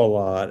draw a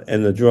lot.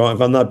 And the draw, if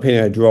I'm not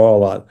painting, I draw a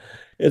lot.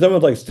 It's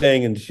almost like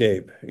staying in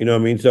shape. You know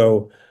what I mean?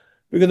 So,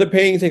 because the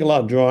paintings take a lot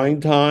of drawing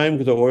time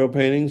because of oil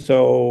painting.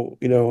 So,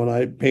 when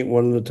I paint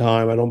one at a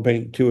time, I don't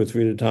paint two or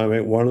three at a time, I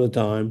paint one at a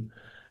time.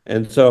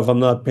 And so if I'm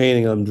not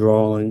painting, I'm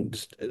drawing.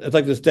 It's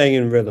like the staying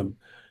in rhythm.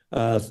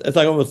 It's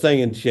like almost staying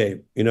in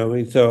shape. You know what I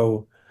mean?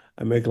 So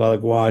I make a lot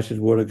of gouaches,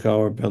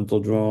 watercolor, pencil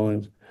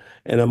drawings.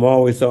 And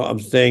I'm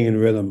staying in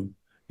rhythm.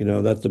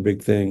 That's the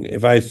big thing.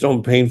 If I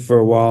don't paint for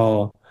a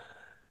while,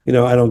 I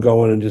don't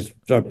go in and just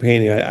start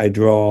painting. I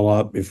draw a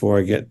lot before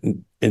I get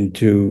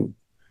into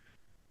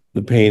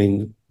the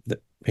painting.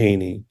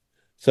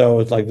 So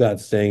it's like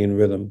that, staying in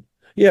rhythm.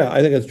 Yeah,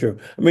 I think that's true.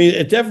 I mean,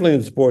 it definitely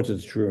in sports,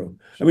 it's true.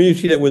 I mean, you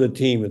see that with a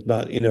team. It's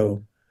not,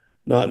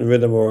 not in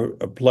rhythm, or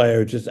a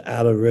player just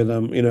out of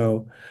rhythm,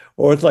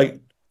 or it's like,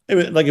 I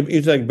mean, like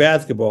it's like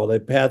basketball. They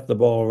pass the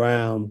ball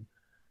around.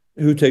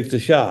 Who takes the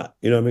shot?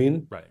 You know what I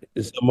mean? Right.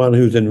 Is someone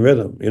who's in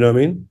rhythm. You know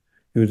what I mean?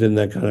 Who's in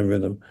that kind of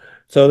rhythm.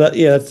 So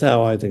yeah, that's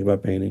how I think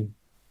about painting.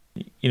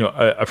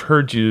 I've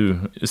heard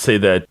you say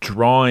that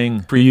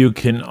drawing for you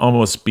can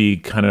almost be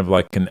kind of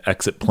like an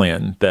exit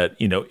plan, that,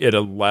 it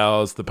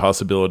allows the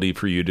possibility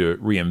for you to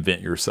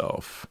reinvent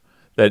yourself.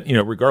 That,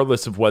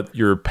 regardless of what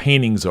your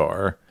paintings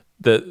are,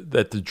 that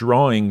the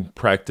drawing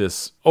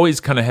practice always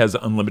kind of has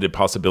unlimited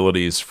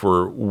possibilities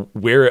for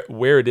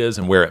where it is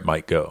and where it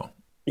might go.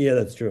 Yeah,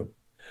 that's true.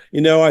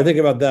 I think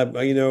about that,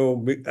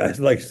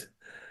 like,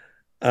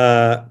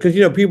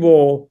 because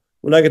people,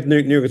 when I get to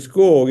New York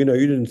school, you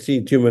didn't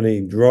see too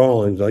many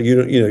drawings. Like you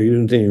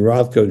didn't see any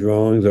Rothko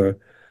drawings, or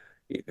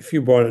a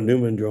few Barnett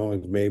Newman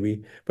drawings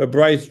maybe, but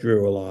Bryce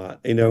drew a lot.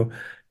 And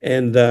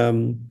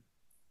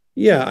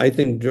yeah, I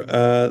think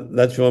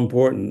that's real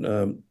important.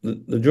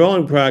 The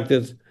drawing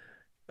practice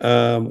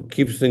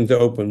keeps things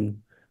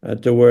open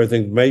to where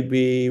things might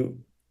be,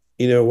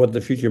 what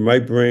the future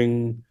might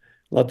bring,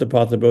 lots of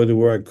possibilities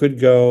where I could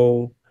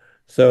go.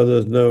 So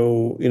there's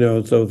no,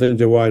 so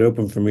things are wide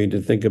open for me to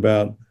think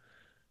about.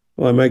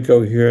 Well, I might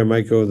go here, I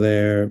might go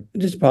there,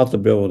 just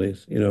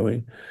possibilities, what I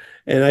mean?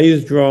 And I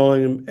use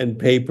drawing and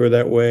paper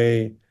that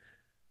way.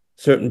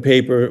 Certain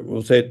paper,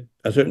 we'll say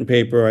a certain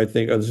paper, I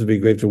think, oh, this would be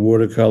great for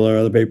watercolor.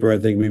 Other paper, I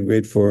think, would be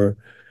great for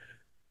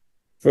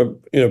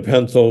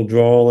pencil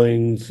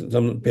drawings.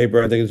 Some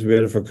paper I think is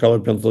better for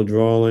colored pencil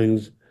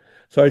drawings.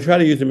 So I try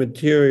to use the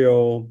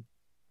material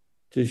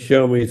to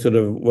show me sort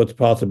of what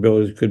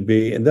possibilities could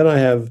be, and then I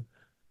have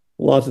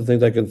lots of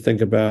things I can think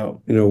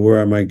about.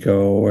 Where I might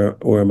go, where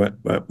I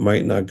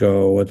might not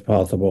go, what's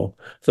possible.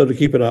 So to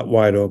keep it up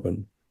wide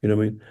open. You know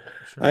what I mean?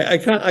 Sure. I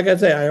can't. Like I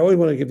say, I always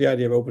want to get the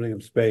idea of opening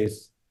up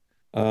space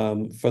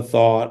for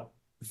thought,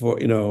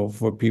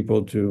 for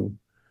people to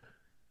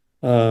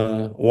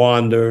mentally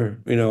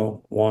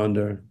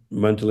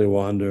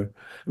wander.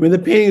 I mean, the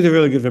paintings are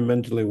really good for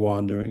mentally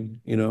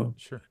wandering.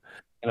 Sure.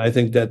 And I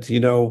think that's,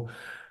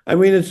 I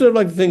mean, it's sort of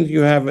like the things you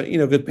have,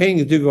 because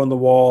paintings do go on the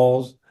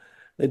walls,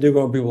 they do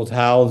go on people's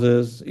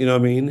houses, you know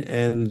what I mean?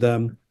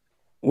 And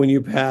when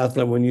you pass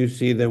them, when you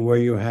see them, where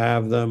you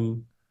have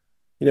them,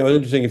 it's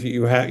interesting if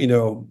you have,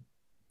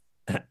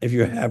 if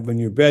you have them in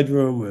your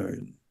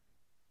bedroom,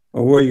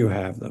 or where you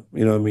have them,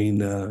 what I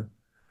mean?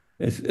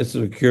 It's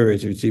sort of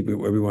curious if you see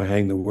where everyone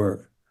hang the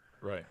work.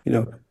 Right. you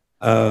know.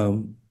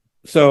 Um,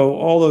 so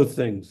all those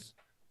things.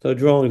 So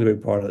drawing is a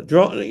big part of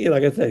it.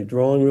 Like I say,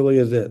 drawing really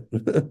is it.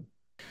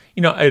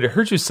 I'd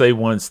heard you say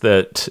once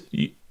that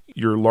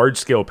your large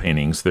scale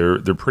paintings, they're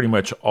pretty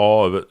much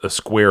all of a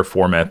square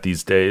format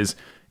these days.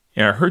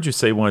 And I heard you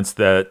say once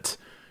that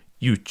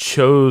you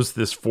chose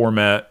this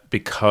format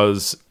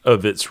because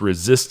of its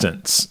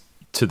resistance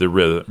to the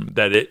rhythm,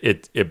 that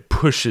it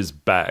pushes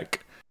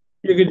back.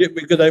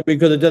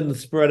 Because it doesn't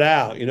spread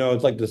out.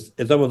 It's like this.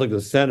 It's almost like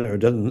the center. It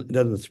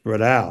doesn't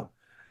spread out.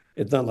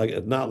 It's not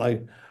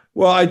like.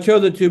 Well, I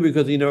chose it too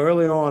because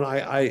early on,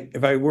 I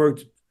if I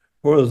worked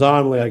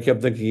horizontally, I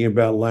kept thinking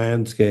about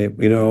landscape.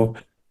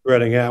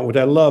 Spreading out, which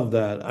I love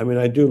that. I mean,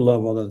 I do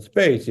love all that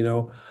space.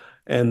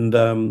 And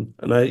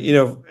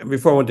I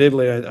before I went to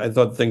Italy, I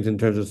thought things in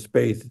terms of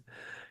space,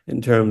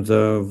 in terms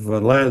of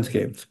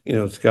landscapes.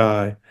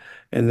 Sky,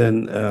 and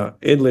then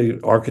Italy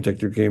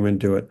architecture came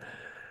into it.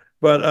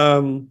 But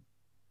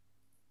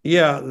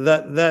yeah,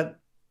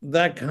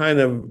 that kind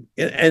of,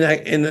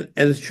 and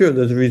it's true.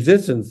 There's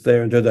resistance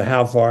there in terms of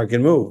how far I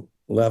can move,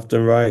 left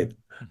and right,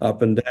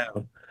 up and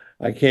down.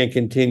 I can't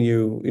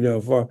continue,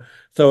 for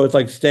so it's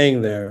like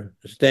staying there,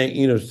 staying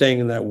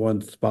in that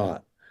one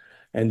spot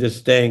and just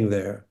staying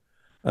there.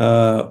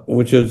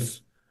 which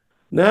is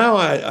now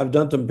I've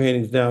done some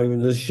paintings now,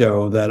 even this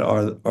show that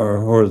are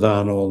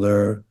horizontal.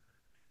 They're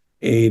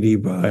 80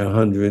 by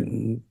 100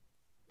 and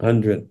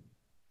 100,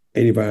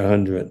 80 by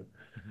 100. Mhm.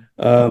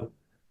 Uh,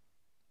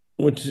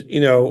 which,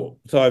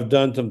 so I've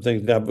done some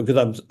things now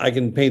because I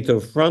can paint so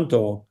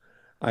frontal,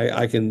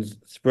 I can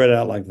spread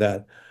out like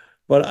that.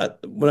 But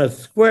when a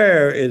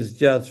square is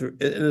just,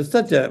 and it's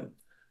such an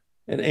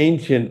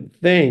ancient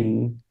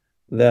thing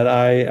that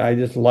I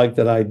just like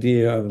that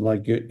idea of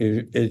like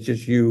it's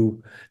just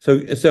you.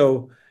 So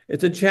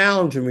it's a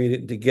challenge for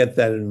me to get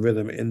that in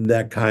rhythm in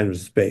that kind of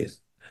space,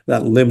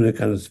 that limited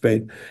kind of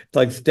space. It's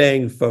like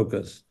staying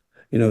focused,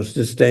 it's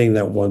just staying in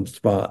that one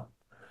spot.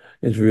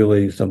 It's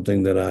really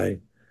something that I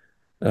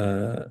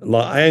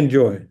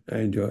enjoy. I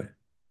enjoy.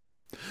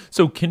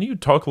 So, can you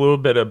talk a little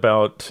bit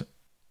about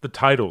the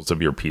titles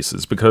of your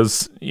pieces?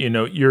 Because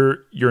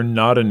you're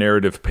not a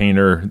narrative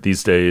painter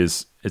these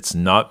days. It's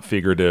not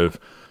figurative,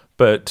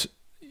 but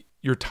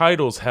your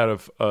titles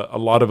have a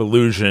lot of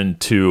allusion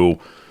to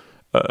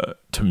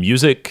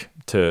music,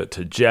 to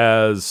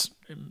jazz,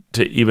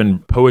 to even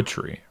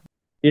poetry.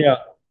 Yeah,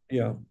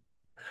 yeah.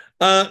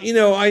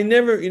 I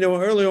never,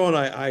 early on,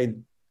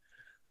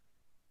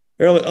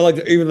 like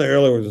even the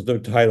early ones, there's no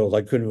titles.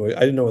 I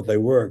didn't know what they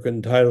were. I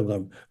couldn't title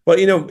them. But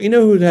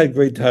who had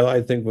great title?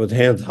 I think was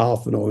Hans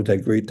Hoffman. Always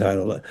had great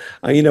title. In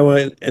the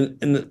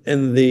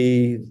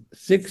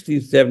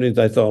 '60s, '70s,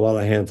 I saw a lot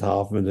of Hans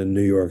Hoffman in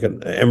New York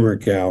and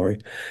Emmerich Gallery,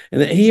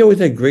 and he always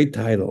had great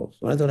titles.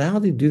 And I thought, how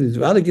do they do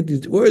this? How do they get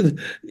these words?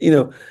 You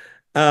know,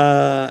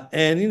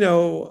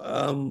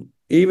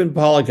 even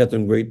Pollock had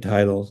some great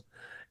titles,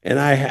 and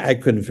I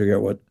couldn't figure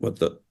out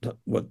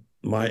what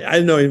my I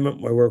didn't know even what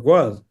my work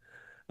was.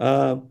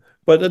 Uh,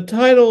 but the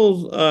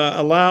titles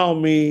allow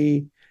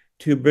me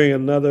to bring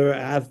another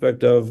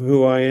aspect of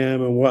who I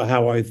am and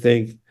how I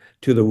think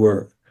to the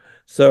work.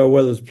 So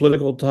whether it's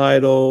political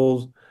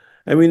titles,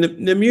 I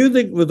mean, the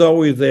music was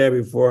always there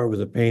before I was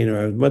a painter.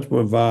 I was much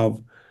more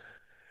involved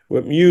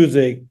with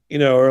music,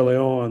 early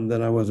on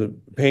than I was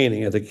with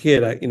painting. As a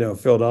kid,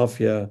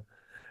 Philadelphia,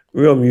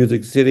 real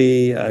music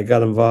city. I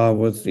got involved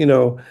with, in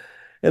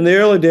the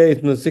early days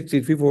in the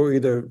 '60s, people were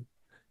either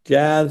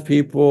jazz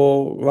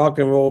people, rock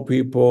and roll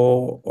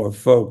people, or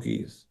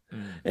folkies,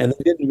 Mm. and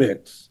they didn't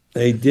mix.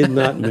 They did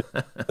not mix.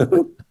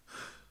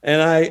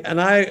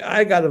 And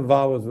I got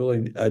involved with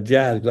really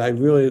jazz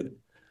because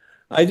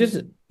I just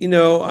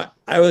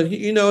I was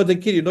as a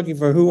kid you're looking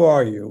for who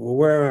are you or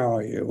where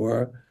are you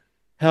or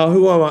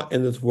who am I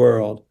in this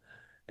world,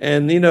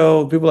 and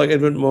people like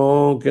Edward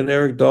Monk and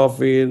Eric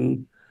Dolphy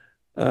and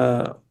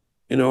uh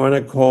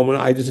Ornette Coleman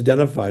I just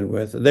identified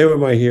with. They were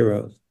my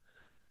heroes.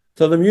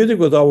 So the music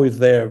was always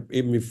there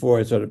even before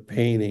I started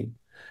painting.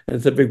 And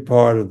it's a big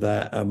part of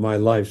that of my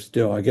life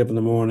still. I get up in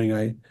the morning,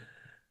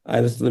 I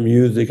listen to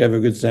music, I have a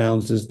good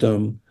sound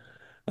system.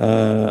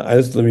 I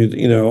listen to music,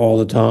 all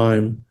the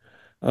time.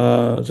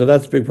 So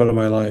that's a big part of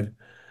my life.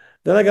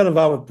 Then I got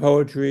involved with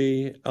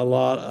poetry a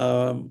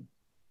lot.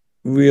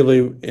 Really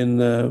in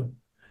the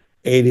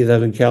 '80s, I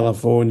was in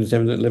California,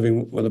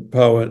 living with a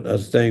poet,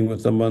 staying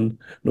with someone,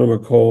 Norma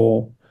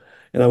Cole,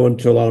 and I went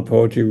to a lot of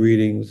poetry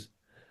readings.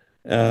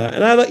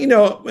 And I like,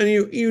 when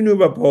you knew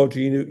about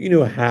poetry, you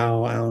knew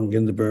how Allen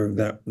Ginsberg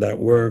that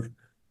work,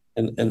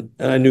 and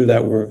I knew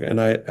that work,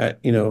 and I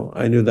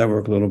knew that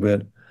work a little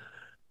bit,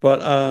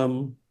 but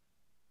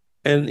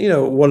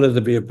and what is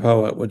to be a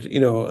poet? Which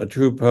a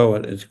true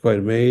poet is quite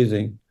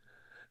amazing.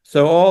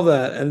 So all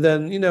that, and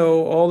then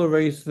all the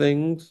race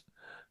things.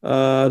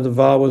 The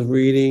Val was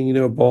reading,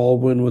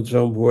 Baldwin was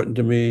so important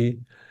to me.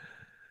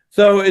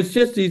 So it's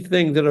just these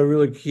things that are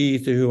really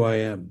keys to who I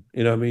am.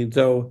 You know what I mean?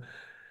 So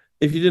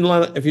if you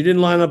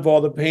didn't line up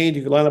all the paint,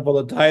 you could line up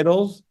all the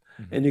titles,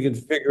 Mhm. and you can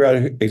figure out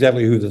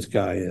exactly who this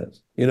guy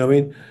is. You know what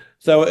I mean?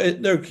 So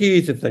they're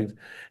keys to things.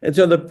 And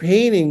so the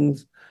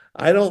paintings,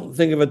 I don't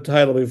think of a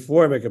title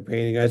before I make a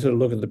painting. I sort of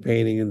look at the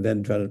painting and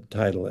then try to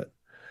title it.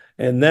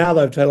 And now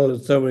that I've titled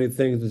it so many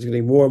things, it's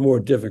getting more and more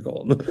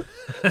difficult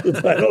to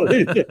title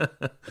these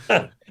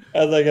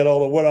as I get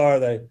older. What are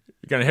they?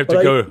 You're gonna have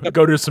to But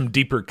go to some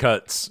deeper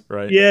cuts,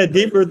 right? yeah,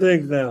 deeper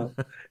things now.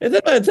 And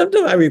then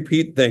sometimes I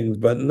repeat things,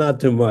 but not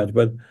too much.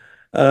 But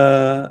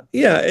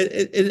yeah,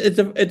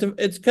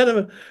 it's kind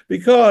of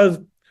because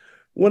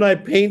when I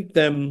paint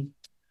them,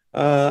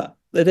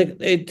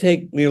 they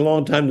take me a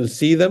long time to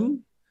see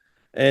them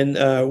and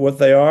what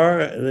they are,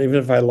 and even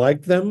if I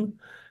like them.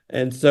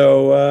 And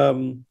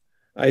so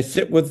I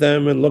sit with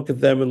them and look at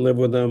them and live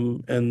with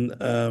them, and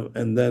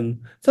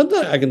then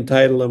sometimes I can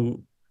title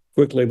them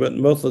quickly, but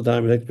most of the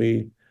time it takes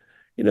me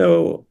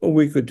a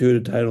week or two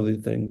to title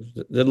these things,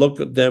 to look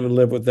at them and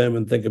live with them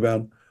and think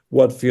about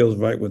what feels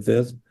right with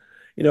this.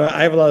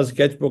 I have a lot of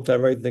sketchbooks. I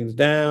write things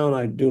down.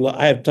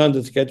 I have tons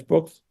of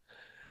sketchbooks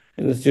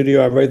in the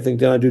studio. I write things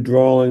down. I do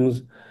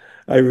drawings.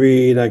 I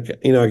read. I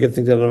get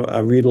things down. I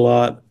read a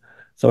lot.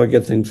 So I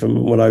get things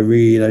from what I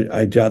read.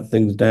 I jot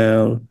things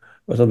down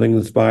or something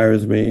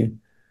inspires me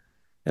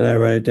and I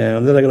write it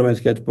down. Then I go to my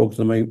sketchbooks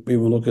and I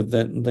people look at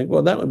that and think,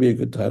 well, that would be a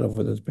good title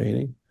for this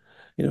painting.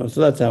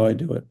 So that's how I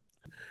do it.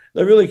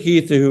 they're really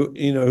key to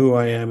who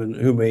I am and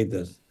who made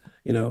this,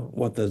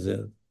 what this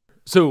is.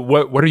 So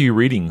what are you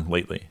reading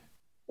lately?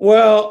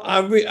 Well,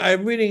 I'm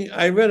reading.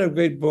 I read a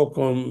great book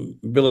on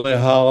Billie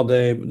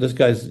Holiday. This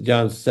guy's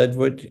John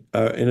Sedgwick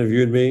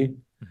interviewed me,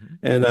 Mhm.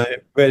 and I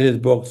read his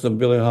books on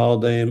Billie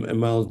Holiday and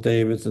Miles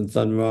Davis and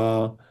Sun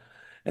Ra.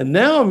 And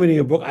now I'm reading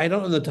a book. I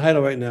don't know the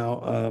title right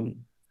now.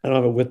 I don't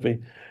have it with me,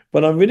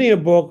 but I'm reading a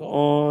book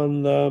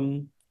on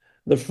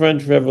the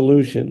French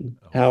Revolution,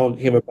 Oh, how wow. it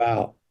came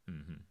about.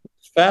 Mhm.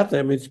 It's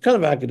fascinating. I mean, it's kind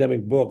of an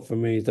academic book for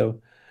me,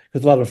 so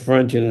there's a lot of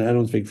French in it. I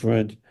don't speak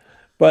French,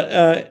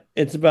 but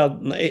it's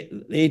about the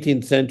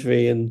 18th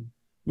century, and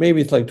maybe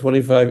it's like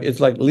 25. It's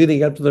like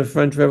leading up to the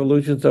French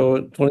Revolution,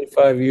 so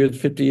 25 years,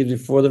 50 years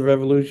before the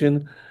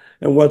Revolution,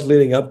 and what's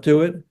leading up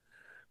to it,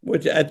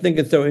 which I think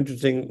is so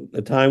interesting.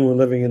 The time we're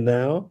living in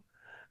now,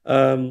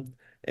 um,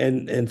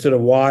 and sort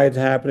of why it's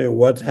happening,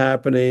 what's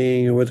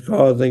happening, and what's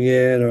causing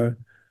it, or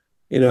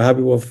how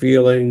people are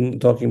feeling,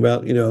 talking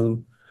about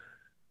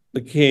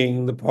the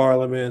king, the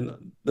parliament,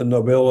 the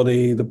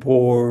nobility, the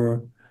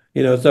poor,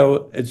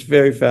 so it's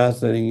very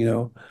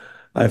fascinating,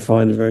 I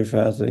find it very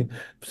fascinating.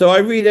 So I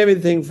read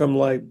everything from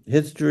like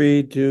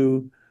history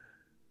to,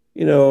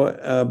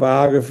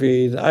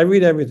 biographies. I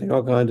read everything,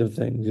 all kinds of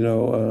things,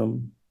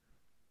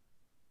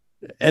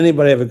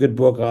 anybody have a good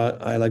book,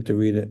 I like to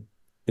read it,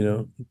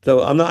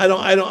 So I'm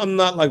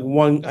not like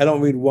one, I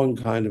don't read one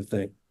kind of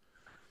thing,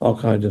 all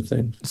kinds of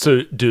things.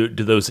 So do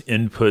those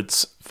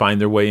inputs find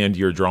their way into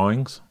your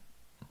drawings?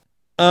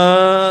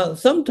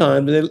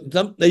 Sometimes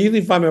they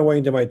usually find my way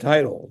into my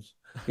titles.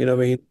 You know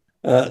what I mean?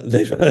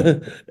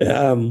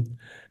 Um,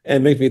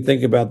 and makes me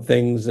think about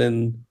things.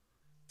 And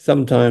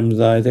sometimes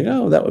I think,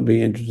 oh, that would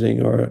be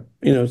interesting, or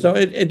so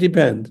it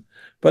depends.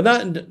 But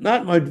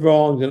not my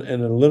drawings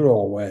in a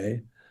literal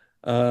way.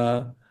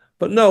 Uh,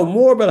 but no,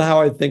 more about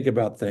how I think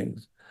about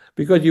things.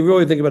 Because you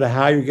really think about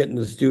how you get in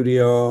the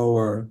studio,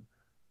 or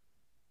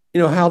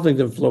how things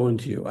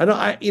influence you. I don't,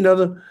 I,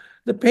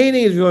 the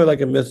painting is really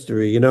like a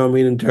mystery, what I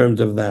mean, in terms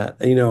of that,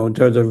 in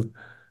terms of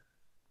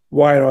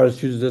why an artist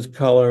chooses this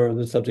color or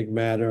this subject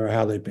matter or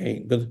how they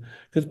paint.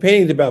 Because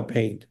painting's about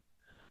paint,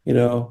 you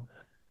know,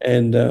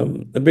 and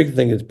the big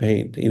thing is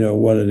paint,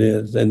 what it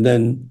is. And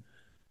then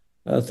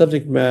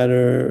subject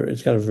matter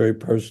is kind of very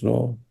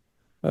personal.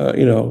 I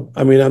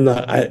mean, I'm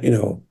not, I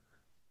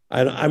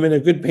mean, a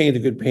good painting is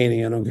a good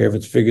painting. I don't care if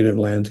it's figurative,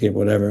 landscape,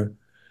 whatever.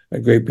 A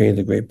great painting is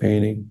a great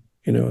painting.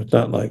 It's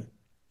not like,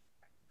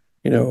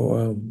 you know,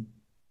 um,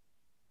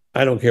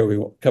 I don't care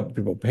what a couple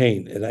people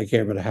paint, and I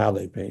care about how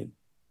they paint.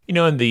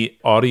 In the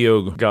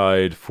audio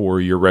guide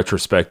for your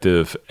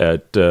retrospective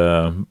at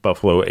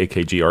Buffalo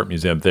AKG Art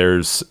Museum,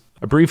 there's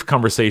a brief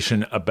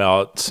conversation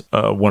about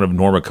one of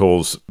Norma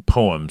Cole's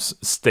poems,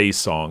 Stay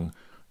Song.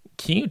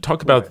 Can you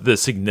talk about Right. the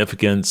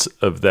significance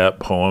of that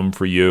poem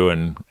for you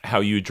and how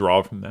you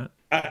draw from that?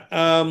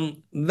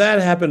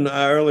 That happened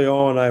early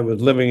on. I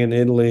was living in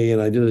Italy,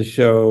 and I did a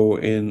show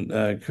in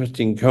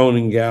Christine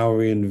Koning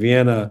Gallery in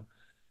Vienna,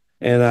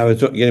 and I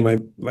was getting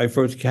my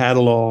first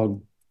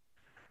catalog,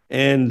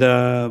 and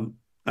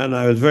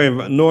I was very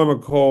Norma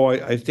Cole.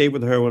 I stayed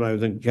with her when I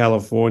was in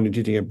California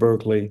teaching at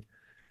Berkeley,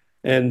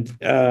 and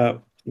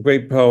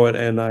great poet.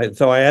 And I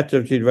asked her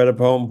if she'd read a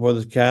poem for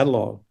this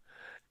catalog,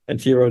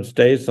 and she wrote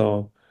 "Stay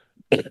Song,"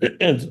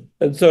 and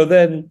so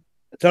then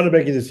I started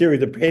making a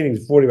series of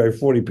paintings, 40 by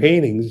 40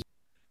 paintings,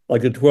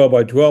 like the 12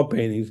 by 12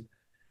 paintings.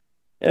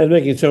 And I was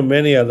making so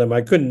many of them,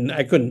 I couldn't.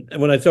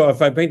 And when I saw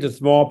if I paint a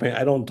small paint,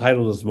 I don't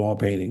title the small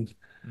paintings.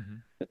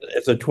 Mhm.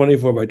 It's a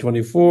 24 by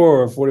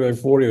 24 or 40 by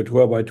 40 or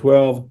 12 by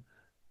 12.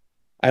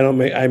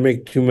 I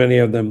make too many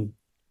of them.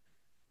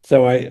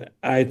 So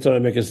I sort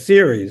of make a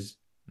series.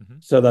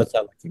 Mhm. So that's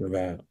how it came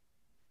about.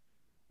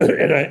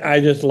 And I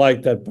just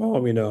like that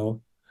poem,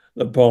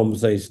 the poem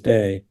Say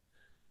Stay.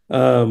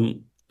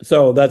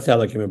 So that's how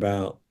that came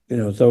about.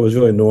 So it was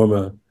really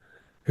Norma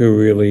who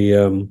really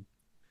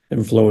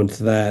influenced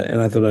that.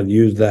 And I thought I'd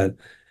use that.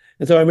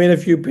 And so I made a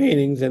few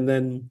paintings, and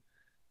then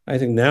I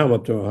think now I'm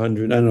up to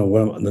 100. I don't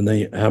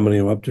know how many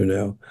I'm up to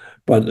now,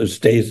 but the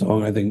Stay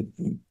Song, I think,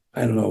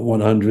 I don't know,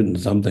 100 and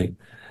something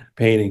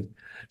paintings.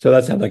 So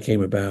that's how that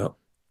came about.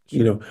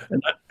 Sure.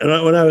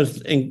 When I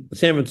was in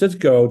San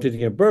Francisco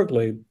teaching at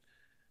Berkeley,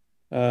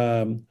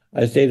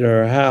 I stayed at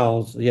her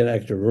house. She had an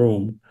extra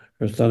room.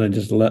 Her son had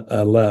just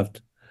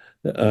left.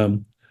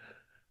 Um,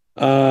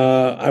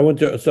 I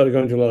started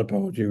going to a lot of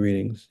poetry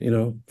readings.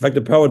 In fact,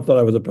 the poet thought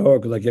I was a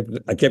poet because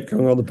I kept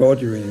going on the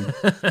poetry readings,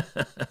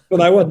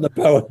 but I wasn't a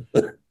poet.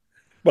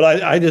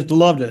 But I just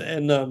loved it,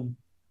 and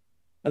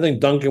I think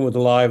Duncan was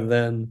alive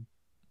then,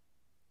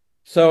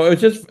 so it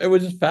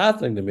was just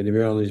fascinating to me to be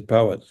around these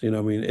poets. I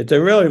mean, it's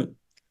a real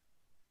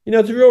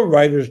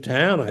writer's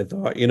town. I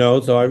thought,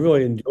 so I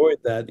really enjoyed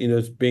that.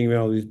 Being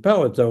around these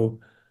poets. So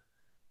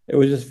it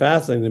was just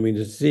fascinating to me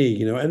to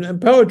see.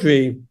 And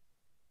poetry.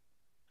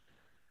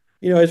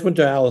 I just went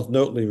to Alice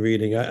Notley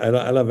reading. I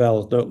love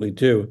Alice Notley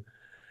too.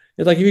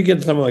 It's like if you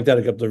get someone like that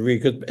to come to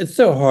read, because it's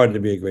so hard to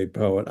be a great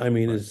poet. I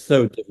mean, Right. it's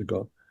so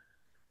difficult.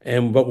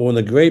 But when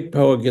the great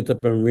poet gets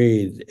up and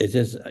reads, it's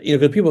just,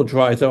 because people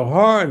try so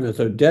hard and they're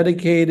so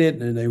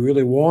dedicated and they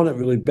really want it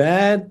really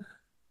bad.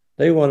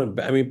 They want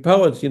to, I mean,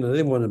 poets, they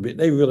really want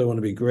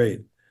to be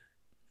great.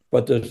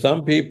 But there's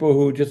some people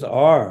who just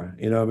are,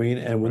 what I mean?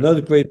 And when Right.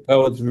 those great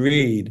poets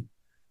read,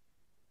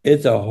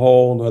 it's a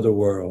whole nother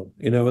world,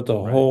 it's a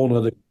Right. whole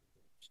nother.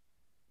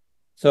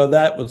 So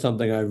that was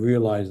something I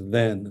realized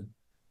then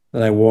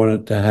that I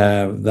wanted to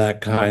have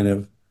that kind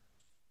of,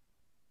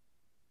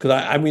 because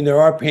I mean,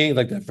 there are paintings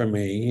like that for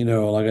me,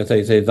 like I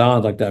say,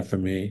 Cezanne's like that for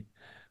me,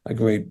 a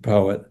great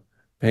poet,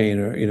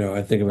 painter,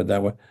 I think of it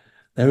that way,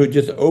 and who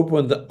just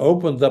opens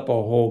up a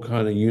whole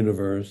kind of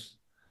universe.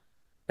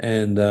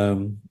 And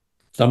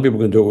some people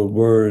can do it with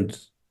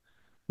words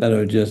that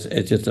are just,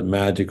 it's just a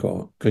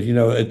magical, because,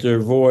 it's their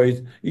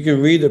voice. You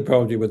can read their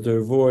poetry, but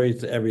their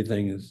voice,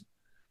 everything is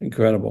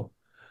incredible.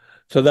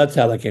 So that's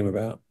how that came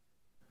about.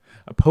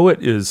 A poet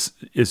is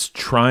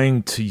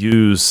trying to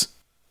use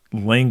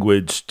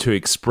language to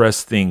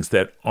express things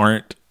that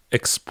aren't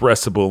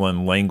expressible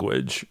in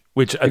language,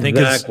 which I think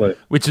is Exactly.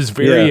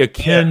 very Yeah.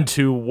 akin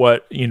to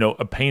what,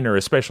 a painter,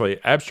 especially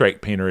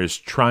abstract painter, is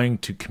trying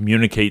to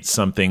communicate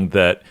something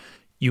that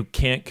you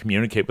can't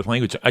communicate with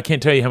language. I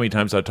can't tell you how many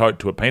times I talked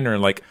to a painter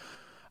and like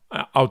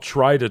I'll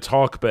try to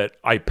talk, but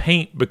I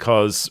paint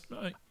because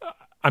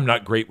I'm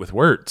not great with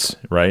words,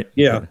 right?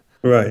 Yeah.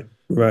 Right.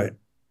 Right.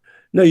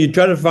 No, you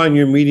try to find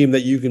your medium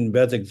that you can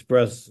best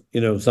express,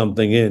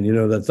 something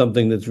in, that's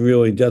something that's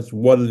really just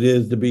what it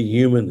is to be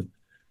human,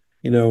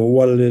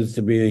 what it is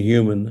to be a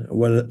human,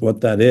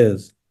 what that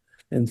is.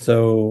 And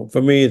so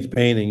for me, it's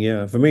painting.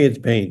 Yeah. For me, it's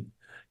paint.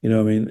 I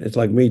mean, it's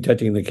like me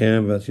touching the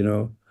canvas,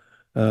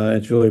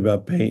 it's really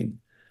about paint.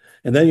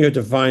 And then you have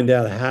to find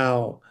out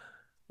how,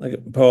 like a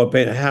poet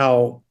paint,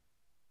 how,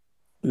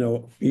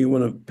 you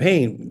want to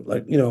paint,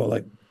 like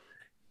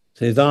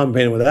Cezanne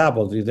painted with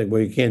apples. You think,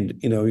 well, you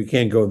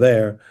can't go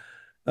there.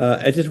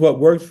 It's just what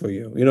works for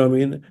you. You know what I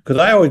mean? Because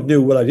I always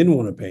knew what I didn't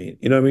want to paint.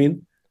 You know what I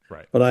mean?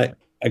 Right. But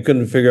I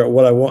couldn't figure out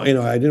what I want.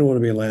 I didn't want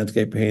to be a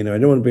landscape painter. I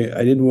didn't want to be.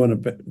 I didn't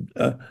want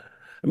to.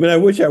 I mean, I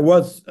wish I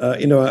was.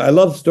 I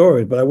love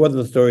stories, but I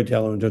wasn't a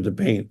storyteller in terms of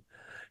paint.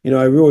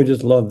 I really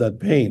just loved that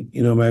paint.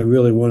 I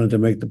really wanted to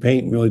make the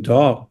paint really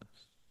talk,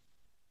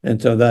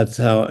 and so that's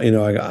how. I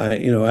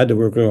had to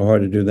work real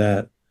hard to do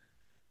that.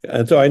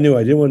 And so I knew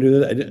I didn't want to do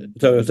that.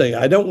 So I was saying,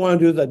 I don't want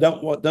to do this. I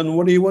don't want. Then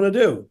what do you want to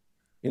do?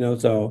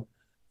 So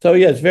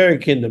yeah, it's very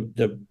akin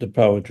to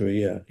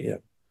poetry. Yeah, yeah.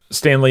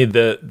 Stanley,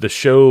 the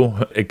show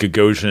at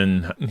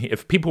Gagosian,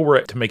 if people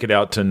were to make it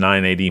out to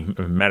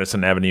 980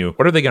 Madison Avenue,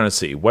 what are they going to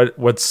see?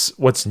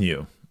 What's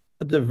new?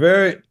 It's a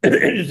very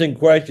interesting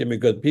question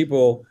because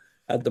people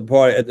at the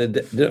party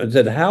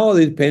said, "How are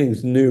these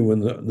paintings new when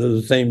they're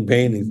the same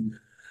paintings?"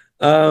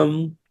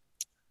 Um,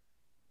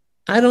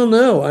 I don't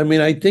know. I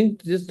mean, I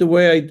think just the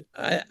way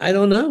I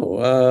don't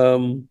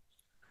know.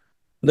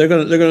 They're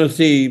gonna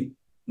see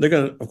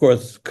of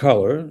course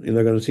color, and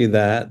they're gonna see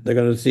that. They're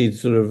gonna see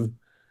sort of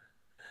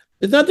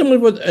it's not that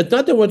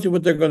much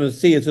what they're gonna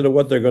see, it's sort of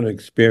what they're gonna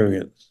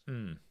experience.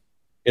 Hmm.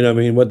 You know what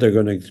I mean? What they're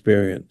gonna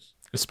experience.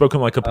 Spoken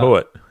like a Uh,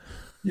 poet.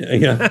 yeah,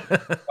 yeah.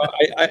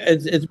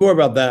 It's more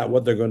about that,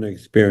 what they're gonna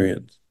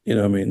experience. You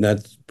know what I mean?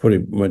 That's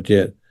pretty much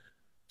it.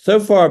 So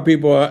far,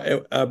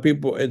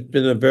 it's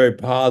been a very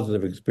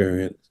positive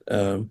experience.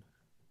 And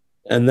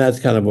that's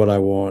kind of what I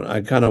want.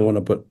 I kind of want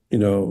to put,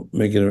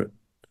 make it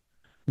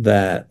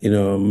that,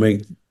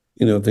 make,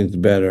 things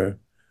better.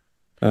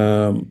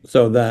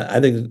 So that I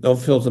think they'll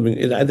feel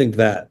something. I think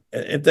that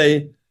if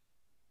they,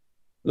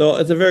 no,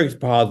 it's a very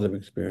positive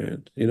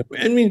experience.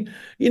 I mean,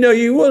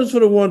 you want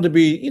sort of want to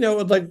be,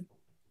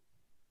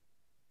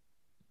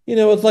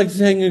 it's like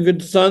seeing a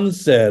good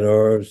sunset,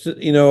 or at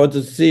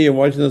the sea and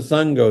watching the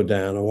sun go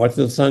down, or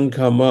watching the sun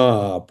come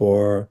up,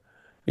 or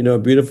a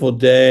beautiful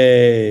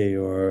day,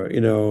 or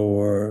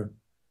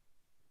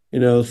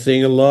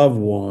seeing a loved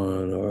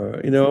one,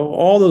 or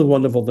all those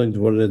wonderful things.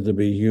 What it is to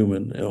be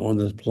human on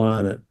this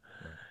planet.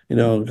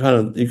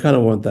 Right. You kind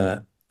of want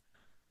that.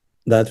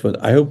 That's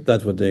what I hope.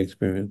 That's what they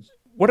experience.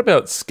 What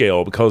about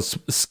scale? Because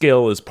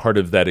scale is part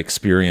of that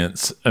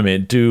experience. I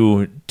mean,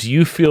 do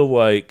you feel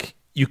like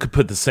you could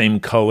put the same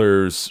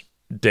colors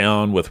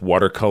down with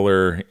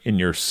watercolor in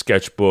your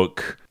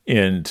sketchbook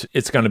and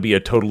it's going to be a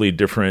totally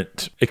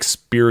different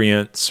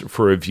experience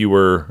for a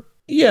viewer?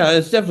 Yeah,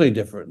 it's definitely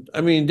different.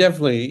 I mean,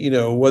 definitely,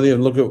 whether you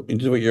look at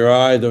into with your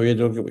eyes or you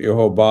look at your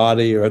whole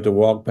body or have to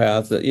walk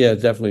past it, yeah,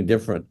 it's definitely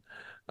different.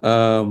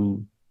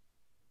 Um,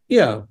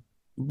 yeah,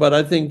 but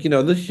I think,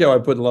 this show I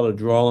put a lot of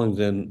drawings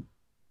in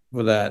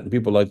for that, and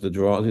people like the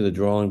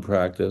drawing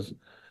practice.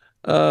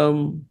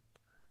 Um,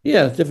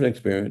 yeah, it's a different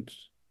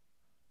experience.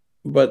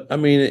 But I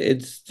mean,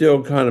 it's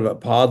still kind of a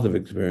positive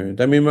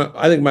experience. I mean,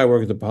 I think my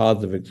work is a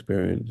positive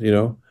experience.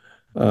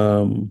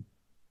 Um,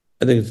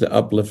 I think it's an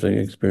uplifting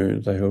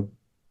experience, I hope.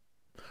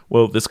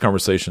 Well, this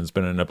conversation has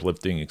been an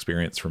uplifting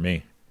experience for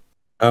me.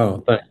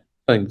 Oh,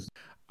 thanks.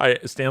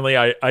 Stanley,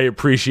 I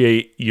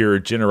appreciate your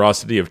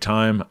generosity of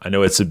time. I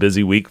know it's a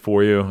busy week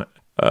for you.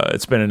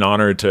 it's been an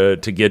honor to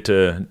get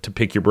to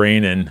pick your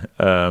brain and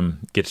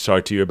get to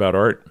talk to you about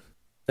art.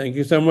 Thank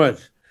you so much.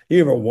 You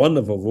have a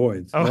wonderful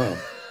voice. Oh.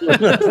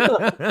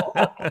 Wow.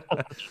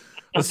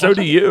 Well, so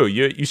do you.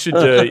 You should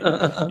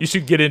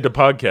get into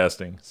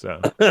podcasting.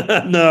 So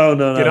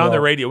no, get on the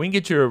radio. We can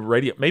get you a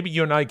radio. Maybe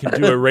you and I can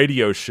do a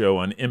radio show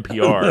on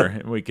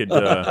NPR, and we could,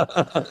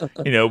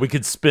 we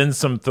could spin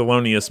some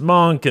Thelonious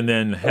Monk, and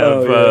then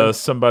have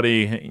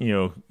somebody,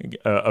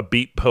 a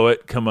beat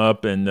poet come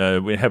up,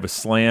 and we have a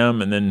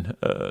slam, and then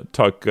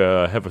talk.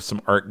 Have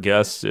some art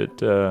guests.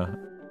 That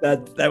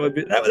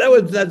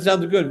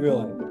sounds good.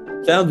 Really,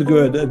 sounds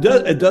good. It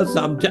does.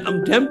 I'm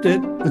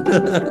tempted.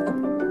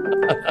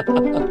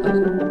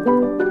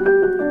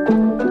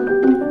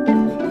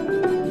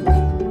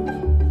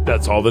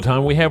 That's all the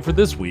time we have for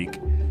this week.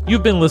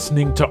 You've been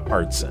listening to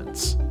Art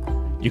Sense.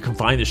 You can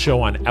find the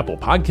show on Apple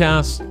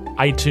Podcasts,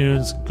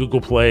 iTunes, Google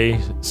Play,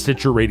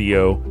 Stitcher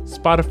Radio,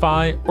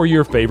 Spotify, or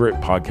your favorite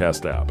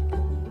podcast app.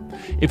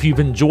 If you've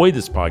enjoyed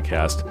this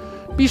podcast,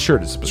 be sure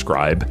to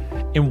subscribe.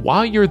 And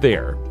while you're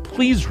there,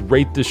 please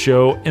rate the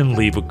show and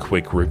leave a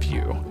quick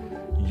review.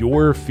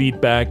 Your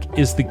feedback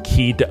is the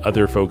key to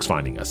other folks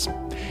finding us.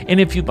 And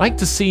if you'd like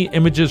to see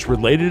images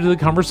related to the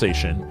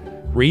conversation,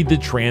 read the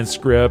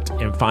transcript,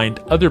 and find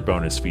other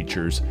bonus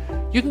features,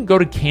 you can go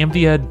to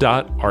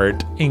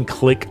canvia.art and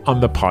click on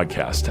the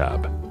podcast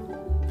tab.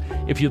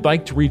 If you'd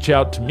like to reach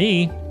out to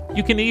me,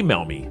 you can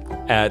email me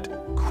at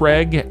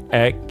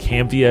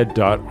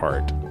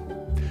craig@canvia.art.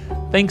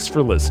 Thanks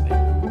for listening.